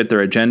books that fit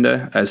their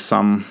agenda, as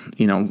some,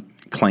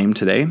 claim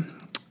today.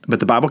 But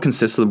the Bible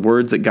consists of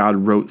words that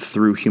God wrote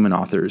through human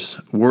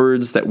authors,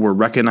 words that were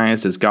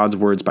recognized as God's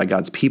words by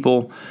God's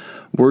people,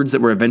 words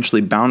that were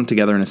eventually bound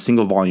together in a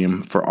single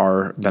volume for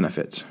our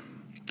benefit.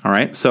 All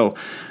right, so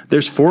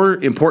there's 4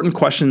 important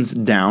questions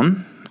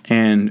down,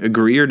 and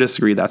agree or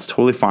disagree, that's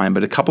totally fine.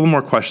 But a couple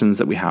more questions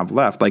that we have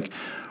left, like,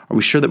 are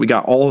we sure that we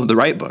got all of the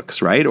right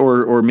books, right?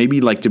 Or maybe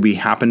like, did we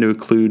happen to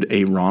include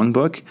a wrong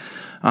book?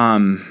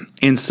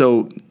 And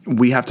so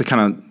we have to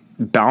kind of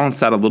balance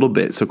that a little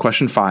bit. So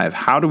question 5,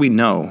 how do we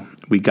know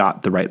we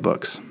got the right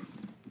books?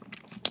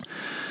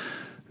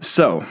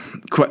 So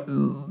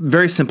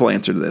very simple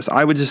answer to this.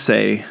 I would just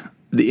say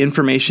the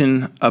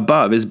information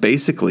above is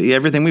basically,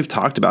 everything we've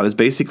talked about is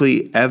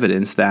basically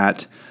evidence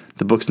that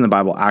the books in the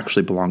Bible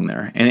actually belong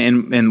there.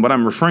 And what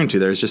I'm referring to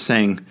there is just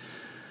saying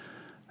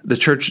the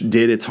church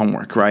did its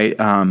homework, right?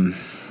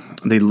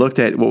 They looked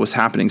at what was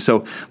happening. So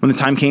when the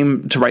time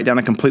came to write down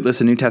a complete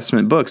list of New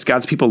Testament books,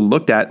 God's people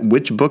looked at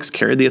which books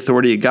carried the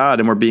authority of God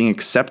and were being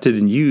accepted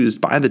and used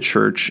by the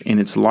church in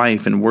its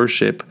life and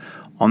worship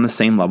on the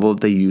same level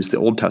that they used the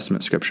Old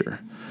Testament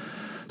Scripture.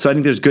 So I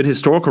think there's good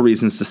historical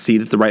reasons to see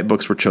that the right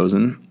books were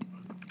chosen.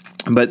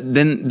 But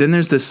then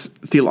there's this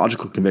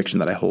theological conviction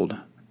that I hold.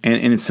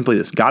 And it's simply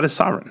this: God is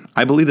sovereign.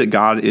 I believe that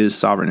God is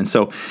sovereign. And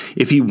so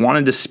if he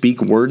wanted to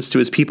speak words to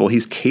his people,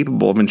 he's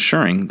capable of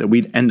ensuring that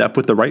we'd end up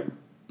with the right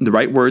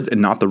words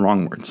and not the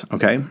wrong words,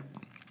 okay?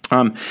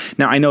 Now,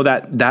 I know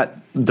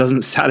that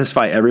doesn't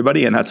satisfy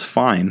everybody, and that's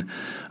fine.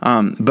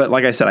 But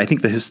like I said, I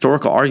think the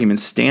historical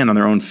arguments stand on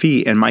their own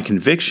feet, and my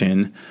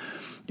conviction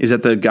is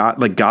that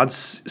God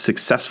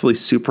successfully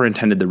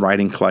superintended the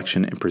writing,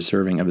 collection, and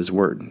preserving of his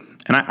word.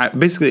 And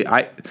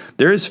I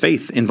there is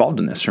faith involved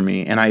in this for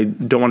me, and I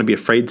don't want to be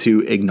afraid to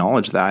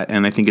acknowledge that.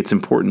 And I think it's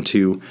important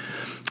to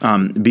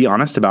be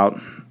honest about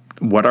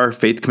what our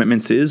faith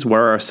commitments is, what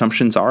our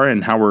assumptions are,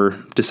 and how we're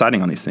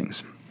deciding on these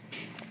things.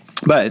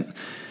 But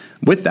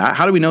with that,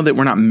 how do we know that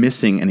we're not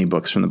missing any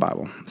books from the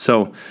Bible?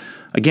 So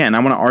again, I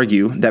want to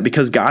argue that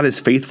because God is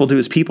faithful to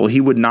his people, he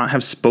would not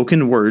have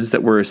spoken words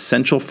that were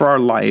essential for our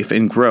life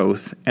and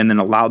growth and then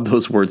allowed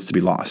those words to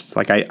be lost.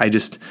 Like I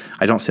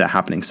don't see that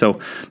happening. So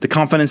the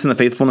confidence in the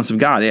faithfulness of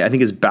God, I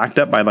think, is backed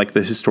up by like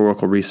the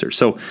historical research.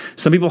 So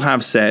some people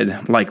have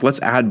said, like,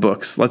 let's add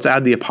books, let's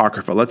add the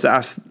Apocrypha, let's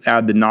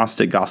add the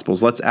Gnostic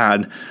Gospels, let's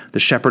add the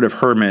Shepherd of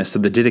Hermas or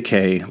the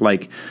Didache.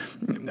 Like,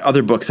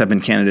 other books have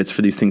been candidates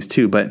for these things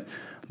too, but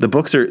the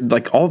books are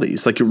like all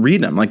these, like,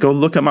 read them, like, go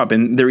look them up.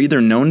 And they're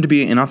either known to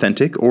be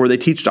inauthentic, or they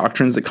teach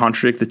doctrines that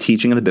contradict the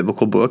teaching of the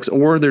biblical books,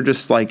 or they're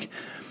just like,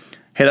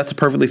 hey, that's a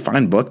perfectly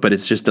fine book, but it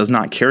just does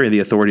not carry the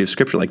authority of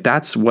Scripture. Like,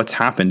 that's what's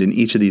happened in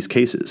each of these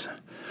cases.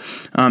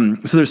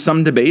 So there's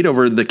some debate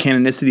over the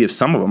canonicity of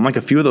some of them. Like,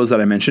 a few of those that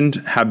I mentioned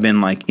have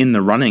been like in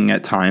the running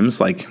at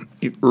times, like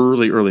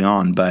early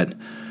on, but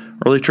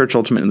early church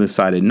ultimately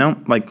decided, no,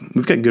 like,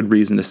 we've got good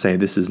reason to say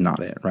this is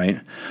not it,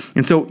 right?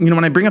 And so,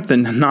 when I bring up the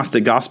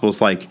Gnostic Gospels,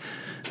 like,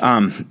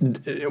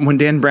 when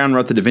Dan Brown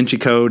wrote the Da Vinci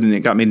Code and it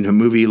got made into a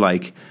movie,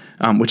 like,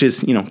 which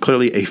is,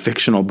 clearly a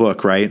fictional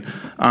book, right?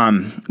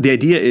 The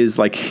idea is,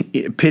 like,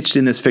 pitched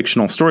in this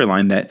fictional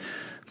storyline that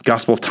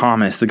Gospel of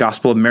Thomas, the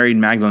Gospel of Mary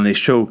Magdalene, they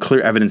show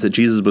clear evidence that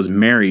Jesus was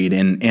married,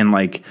 and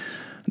like,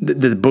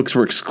 the books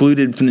were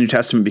excluded from the New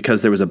Testament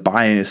because there was a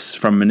bias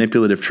from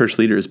manipulative church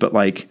leaders, but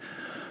like,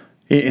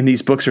 and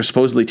these books are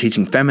supposedly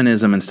teaching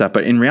feminism and stuff,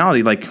 but in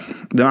reality, like,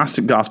 the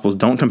Gnostic Gospels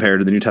don't compare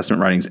to the New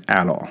Testament writings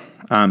at all.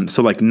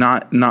 So like,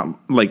 not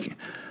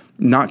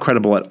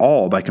credible at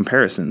all by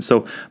comparison.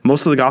 So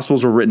most of the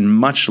Gospels were written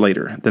much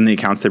later than the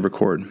accounts they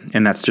record,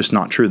 and that's just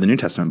not true of the New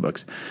Testament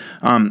books.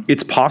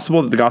 It's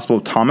possible that the Gospel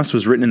of Thomas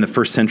was written in the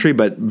 1st century,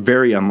 but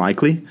very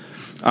unlikely.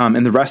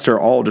 And the rest are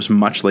all just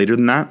much later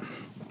than that.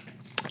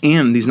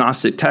 And these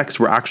Gnostic texts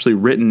were actually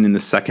written in the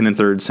 2nd and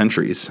 3rd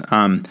centuries.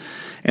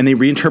 And they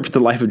reinterpret the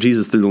life of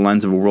Jesus through the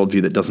lens of a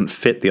worldview that doesn't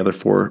fit the other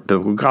 4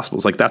 biblical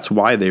Gospels. Like, that's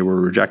why they were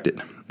rejected.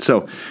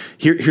 So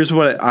here's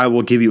what I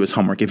will give you as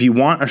homework. If you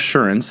want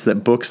assurance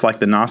that books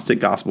like the Gnostic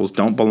Gospels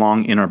don't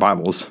belong in our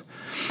Bibles,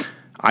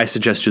 I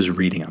suggest just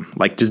reading them.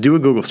 Like, just do a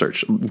Google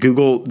search.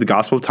 Google the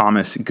Gospel of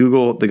Thomas.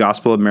 Google the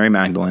Gospel of Mary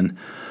Magdalene.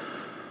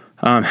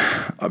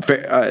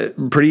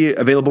 Pretty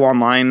available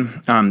online,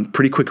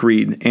 pretty quick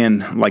read.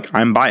 And like,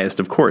 I'm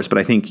biased, of course, but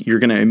I think you're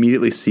going to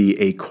immediately see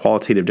a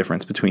qualitative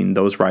difference between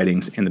those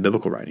writings and the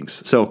biblical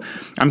writings. So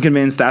I'm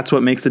convinced that's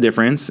what makes the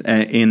difference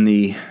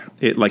the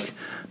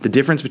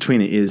difference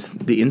between it is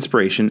the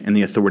inspiration and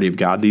the authority of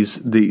God.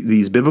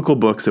 These biblical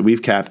books that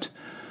we've kept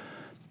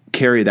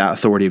carry that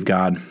authority of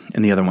God,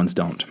 and the other ones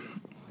don't.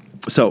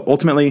 So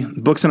ultimately,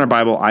 books in our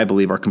Bible, I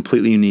believe, are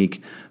completely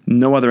unique.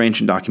 No other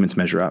ancient documents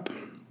measure up.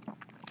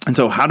 And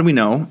so how do we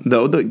know,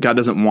 though, that God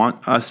doesn't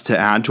want us to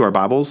add to our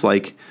Bibles?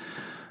 Like,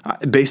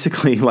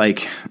 basically,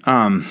 like,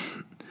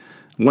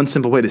 one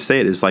simple way to say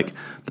it is, like,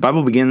 the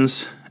Bible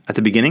begins at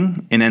the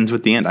beginning and ends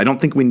with the end. I don't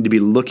think we need to be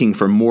looking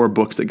for more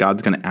books that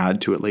God's going to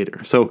add to it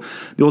later. So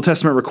the Old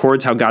Testament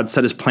records how God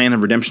set his plan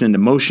of redemption into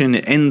motion.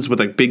 It ends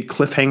with a big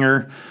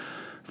cliffhanger,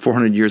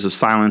 400 years of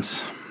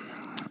silence.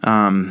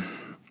 In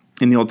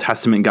the Old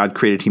Testament, God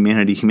created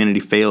humanity. Humanity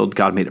failed.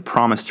 God made a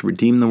promise to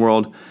redeem the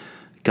world.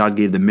 God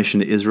gave the mission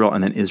to Israel,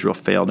 and then Israel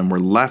failed. And we're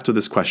left with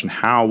this question: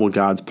 how will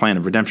God's plan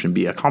of redemption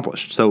be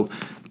accomplished? So,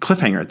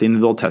 cliffhanger at the end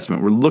of the Old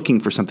Testament. We're looking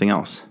for something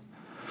else.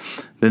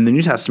 Then the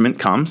New Testament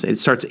comes. It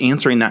starts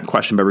answering that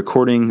question by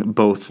recording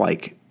both,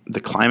 like, the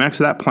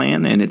climax of that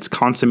plan and its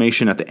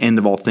consummation at the end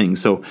of all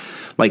things. So,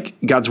 like,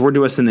 God's word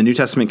to us in the New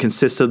Testament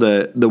consists of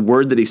the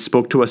word that he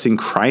spoke to us in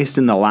Christ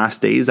in the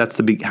last days.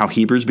 That's how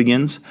Hebrews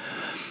begins.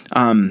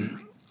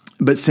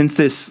 But since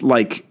this,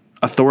 like,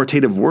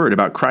 authoritative word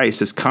about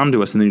Christ has come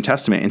to us in the New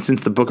Testament, and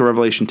since the book of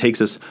Revelation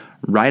takes us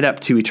right up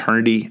to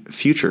eternity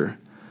future,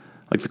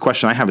 like, the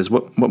question I have is,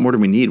 what more do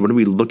we need? What are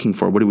we looking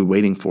for? What are we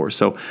waiting for?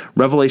 So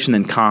Revelation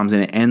then comes,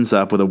 and it ends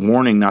up with a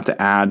warning not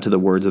to add to the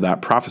words of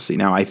that prophecy.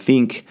 Now, I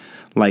think,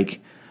 like,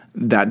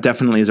 that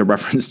definitely is a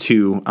reference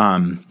to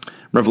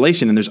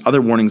Revelation, and there's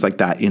other warnings like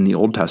that in the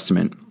Old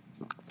Testament.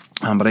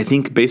 But I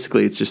think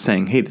basically it's just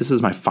saying, hey, this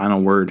is my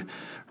final word,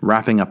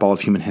 wrapping up all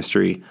of human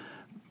history.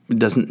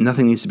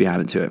 Nothing needs to be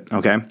added to it.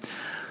 Okay.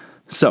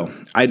 So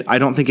I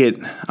don't think it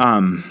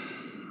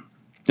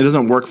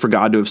doesn't work for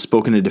God to have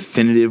spoken a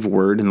definitive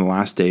word in the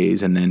last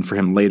days, and then for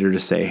him later to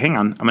say, hang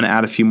on, I'm going to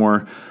add a few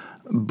more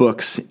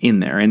books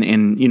in there.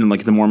 And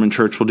like, the Mormon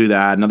church will do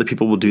that, and other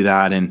people will do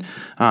that. And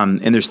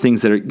there's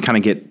things that are kind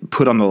of get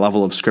put on the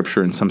level of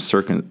Scripture in some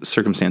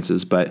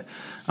circumstances, but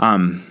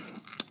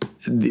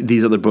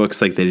these other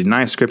books, like, they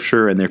deny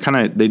Scripture, and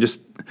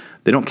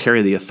they don't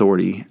carry the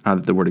authority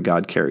that the Word of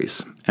God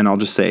carries. And I'll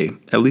just say,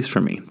 at least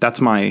for me, that's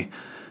my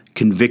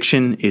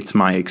conviction. It's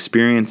my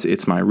experience.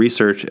 It's my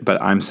research.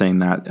 But I'm saying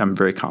that I'm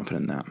very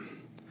confident in that.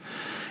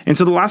 And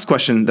so the last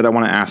question that I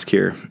want to ask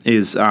here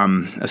is a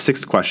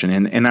 6th question,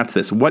 and that's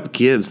this: what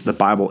gives the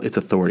Bible its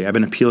authority? I've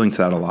been appealing to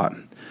that a lot,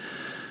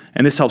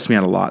 and this helps me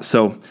out a lot.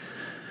 So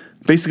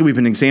basically, we've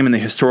been examining the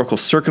historical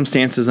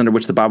circumstances under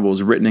which the Bible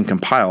was written and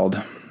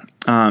compiled.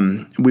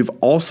 We've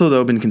also,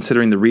 though, been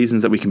considering the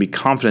reasons that we can be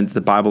confident that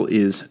the Bible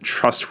is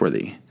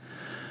trustworthy.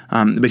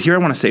 But here I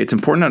want to say it's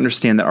important to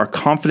understand that our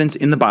confidence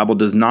in the Bible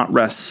does not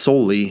rest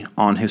solely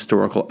on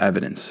historical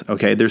evidence.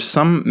 Okay, there's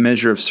some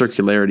measure of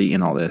circularity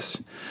in all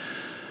this.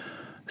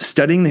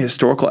 Studying the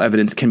historical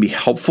evidence can be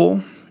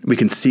helpful. We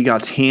can see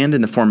God's hand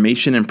in the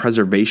formation and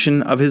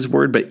preservation of his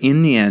word, but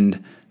in the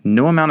end,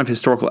 no amount of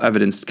historical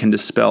evidence can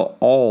dispel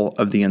all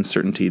of the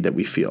uncertainty that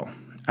we feel.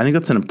 I think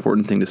that's an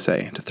important thing to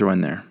say, to throw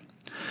in there.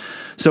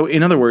 So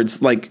in other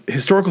words, like,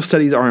 historical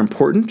studies are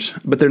important,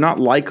 but they're not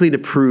likely to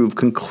prove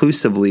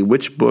conclusively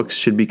which books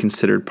should be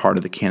considered part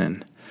of the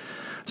canon.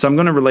 So I'm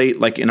going to relate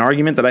like an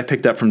argument that I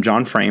picked up from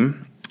John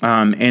Frame.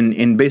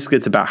 And basically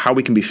it's about how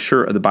we can be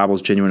sure of the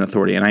Bible's genuine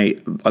authority. And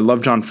I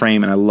love John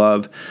Frame and I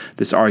love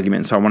this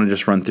argument, so I want to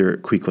just run through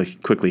it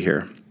quickly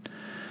here.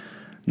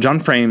 John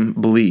Frame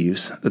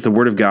believes that the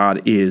Word of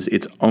God is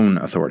its own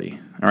authority.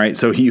 All right,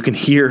 so you can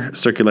hear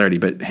circularity,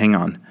 but hang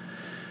on.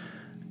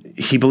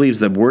 He believes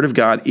the Word of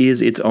God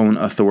is its own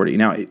authority.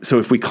 Now, so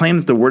if we claim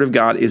that the Word of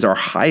God is our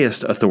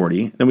highest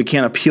authority, then we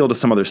can't appeal to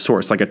some other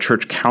source like a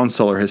church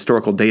council or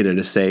historical data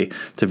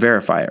to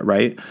verify it,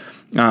 right?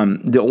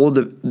 Those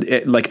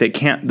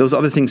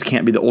other things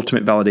can't be the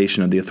ultimate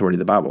validation of the authority of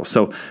the Bible.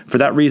 So for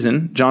that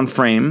reason, John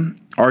Frame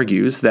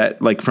argues that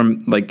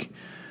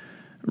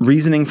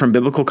reasoning from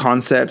biblical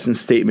concepts and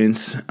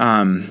statements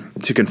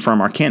to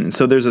confirm our canon.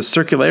 So there's a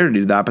circularity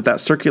to that, but that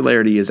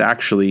circularity is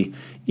actually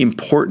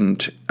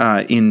important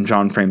in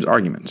John Frame's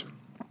argument.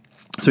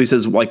 So he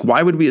says,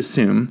 why would we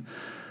assume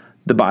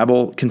the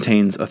Bible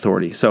contains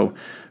authority? So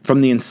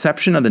from the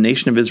inception of the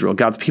nation of Israel,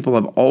 God's people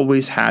have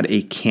always had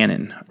a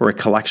canon, or a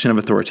collection of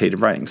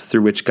authoritative writings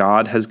through which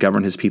God has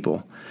governed his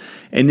people.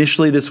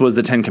 Initially, this was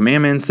the Ten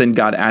Commandments, then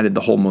God added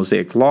the whole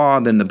Mosaic Law,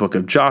 then the book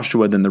of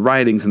Joshua, then the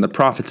writings and the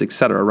prophets,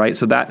 etc., right?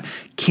 So that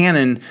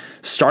canon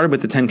started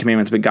with the Ten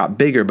Commandments but got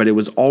bigger, but it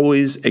was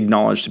always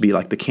acknowledged to be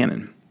like the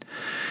canon.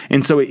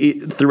 And so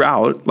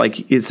throughout,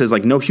 it says,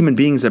 no human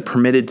beings are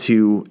permitted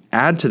to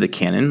add to the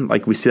canon.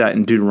 Like we see that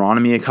in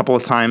Deuteronomy a couple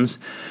of times.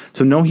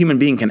 So no human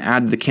being can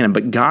add to the canon,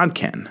 but God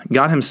can.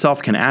 God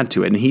himself can add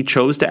to it, and he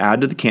chose to add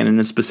to the canon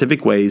in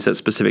specific ways at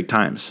specific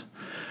times.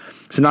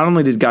 So not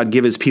only did God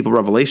give his people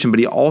revelation, but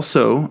he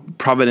also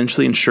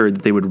providentially ensured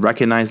that they would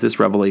recognize this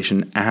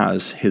revelation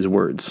as his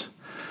words.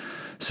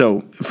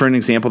 So for an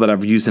example that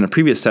I've used in a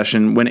previous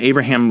session, when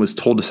Abraham was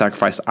told to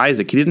sacrifice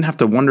Isaac, he didn't have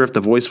to wonder if the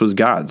voice was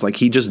God's.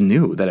 He just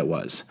knew that it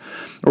was.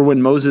 Or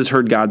when Moses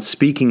heard God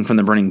speaking from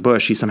the burning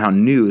bush, he somehow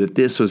knew that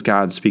this was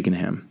God speaking to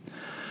him.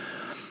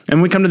 And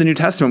when we come to the New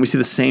Testament, we see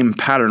the same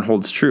pattern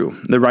holds true.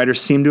 The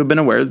writers seem to have been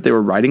aware that they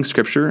were writing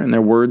Scripture and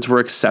their words were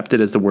accepted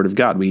as the Word of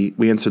God. We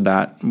answered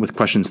that with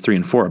questions 3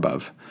 and 4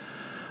 above.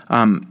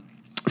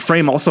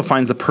 Frame also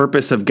finds the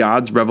purpose of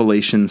God's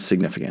revelation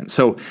significant.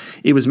 So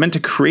it was meant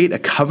to create a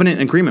covenant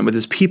agreement with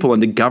his people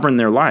and to govern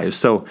their lives.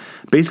 So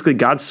basically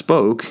God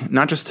spoke,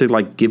 not just to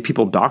give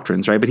people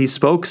doctrines, right? But he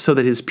spoke so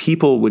that his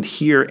people would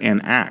hear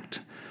and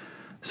act.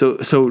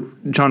 So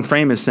John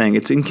Frame is saying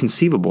it's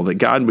inconceivable that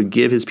God would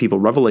give his people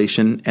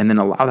revelation and then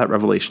allow that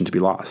revelation to be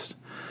lost.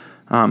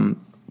 And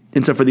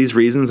so for these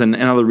reasons and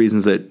other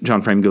reasons that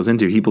John Frame goes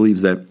into, he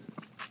believes that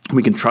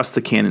we can trust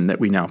the canon that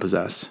we now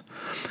possess.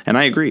 And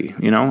I agree,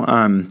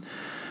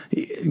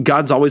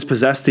 God's always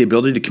possessed the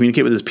ability to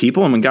communicate with his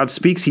people. And when God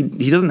speaks,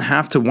 he doesn't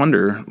have to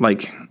wonder,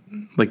 like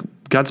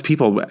God's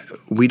people,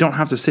 we don't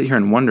have to sit here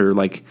and wonder,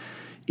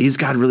 is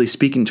God really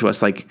speaking to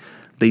us?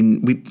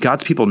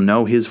 God's people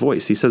know his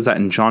voice. He says that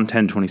in John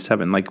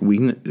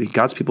 10:27.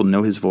 God's people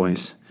know his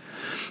voice.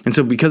 And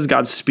so because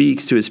God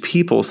speaks to his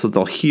people so that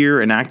they'll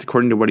hear and act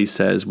according to what he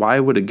says, why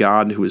would a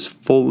God who is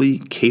fully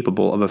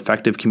capable of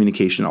effective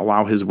communication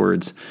allow his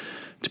words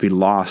to be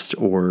lost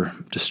or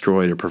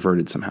destroyed or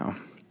perverted somehow?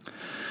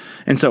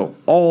 And so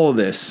all of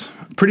this,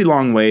 pretty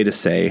long way to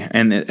say,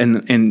 and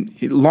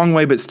long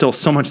way, but still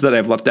so much that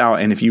I've left out.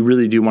 And if you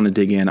really do want to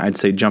dig in, I'd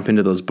say jump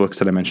into those books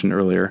that I mentioned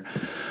earlier.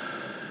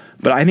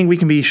 But I think we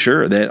can be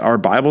sure that our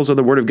Bibles are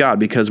the Word of God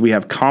because we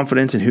have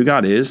confidence in who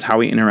God is, how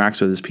he interacts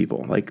with his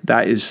people.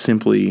 That is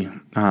simply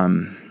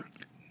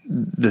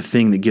the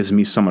thing that gives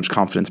me so much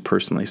confidence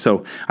personally.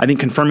 So I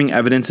think confirming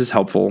evidence is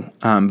helpful,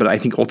 but I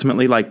think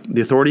ultimately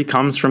the authority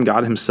comes from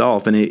God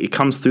himself, and it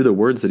comes through the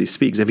words that he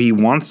speaks. If he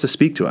wants to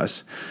speak to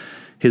us,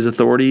 his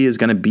authority is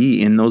going to be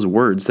in those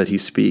words that he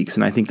speaks.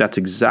 And I think that's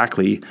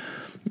exactly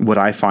what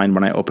I find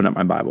when I open up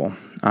my Bible.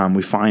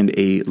 We find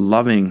a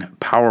loving,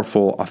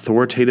 powerful,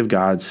 authoritative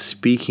God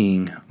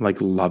speaking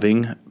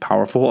loving,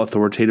 powerful,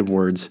 authoritative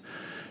words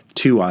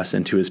to us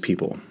and to his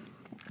people.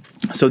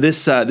 So this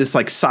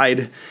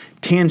side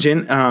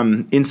tangent,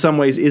 in some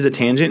ways is a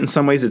tangent, in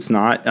some ways it's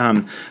not.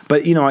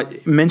 But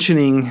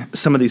mentioning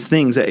some of these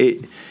things,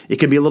 it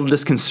can be a little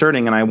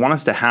disconcerting, and I want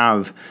us to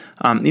have,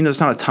 there's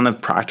not a ton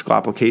of practical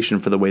application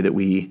for the way that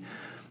we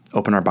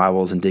open our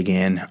Bibles and dig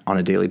in on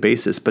a daily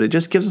basis, but it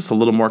just gives us a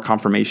little more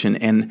confirmation.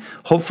 And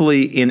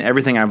hopefully in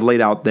everything I've laid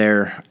out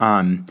there,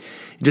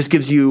 it just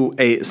gives you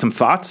some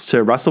thoughts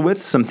to wrestle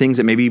with, some things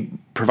that maybe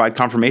provide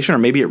confirmation, or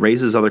maybe it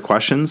raises other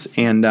questions.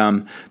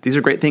 And these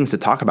are great things to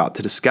talk about,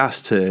 to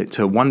discuss,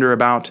 to wonder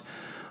about,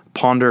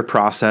 ponder,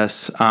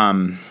 process.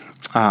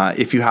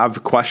 If you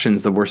have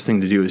questions, the worst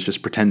thing to do is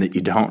just pretend that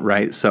you don't,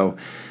 right? So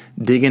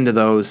dig into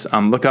those.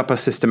 Look up a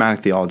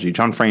systematic theology.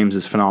 John Frames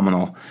is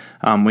phenomenal.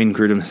 Wayne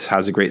Grudem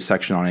has a great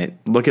section on it.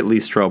 Look at Lee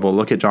Strobel.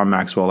 Look at John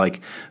Maxwell. Josh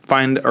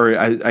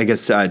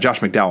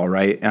McDowell,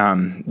 right?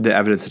 The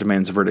Evidence That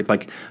Demands a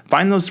Verdict.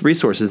 Find those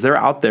resources. They're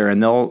out there,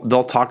 and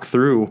they'll talk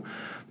through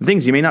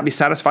things. You may not be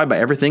satisfied by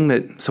everything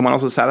that someone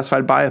else is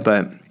satisfied by,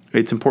 but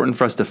it's important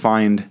for us to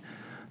find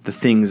the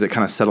things that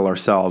kind of settle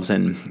ourselves.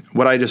 And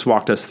what I just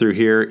walked us through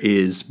here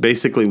is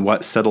basically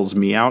what settles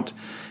me out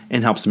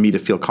and helps me to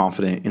feel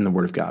confident in the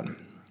Word of God.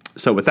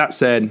 So with that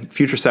said,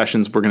 future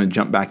sessions, we're going to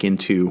jump back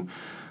into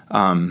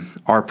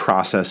our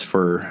process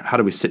for how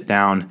do we sit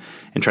down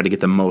and try to get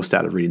the most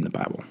out of reading the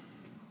Bible.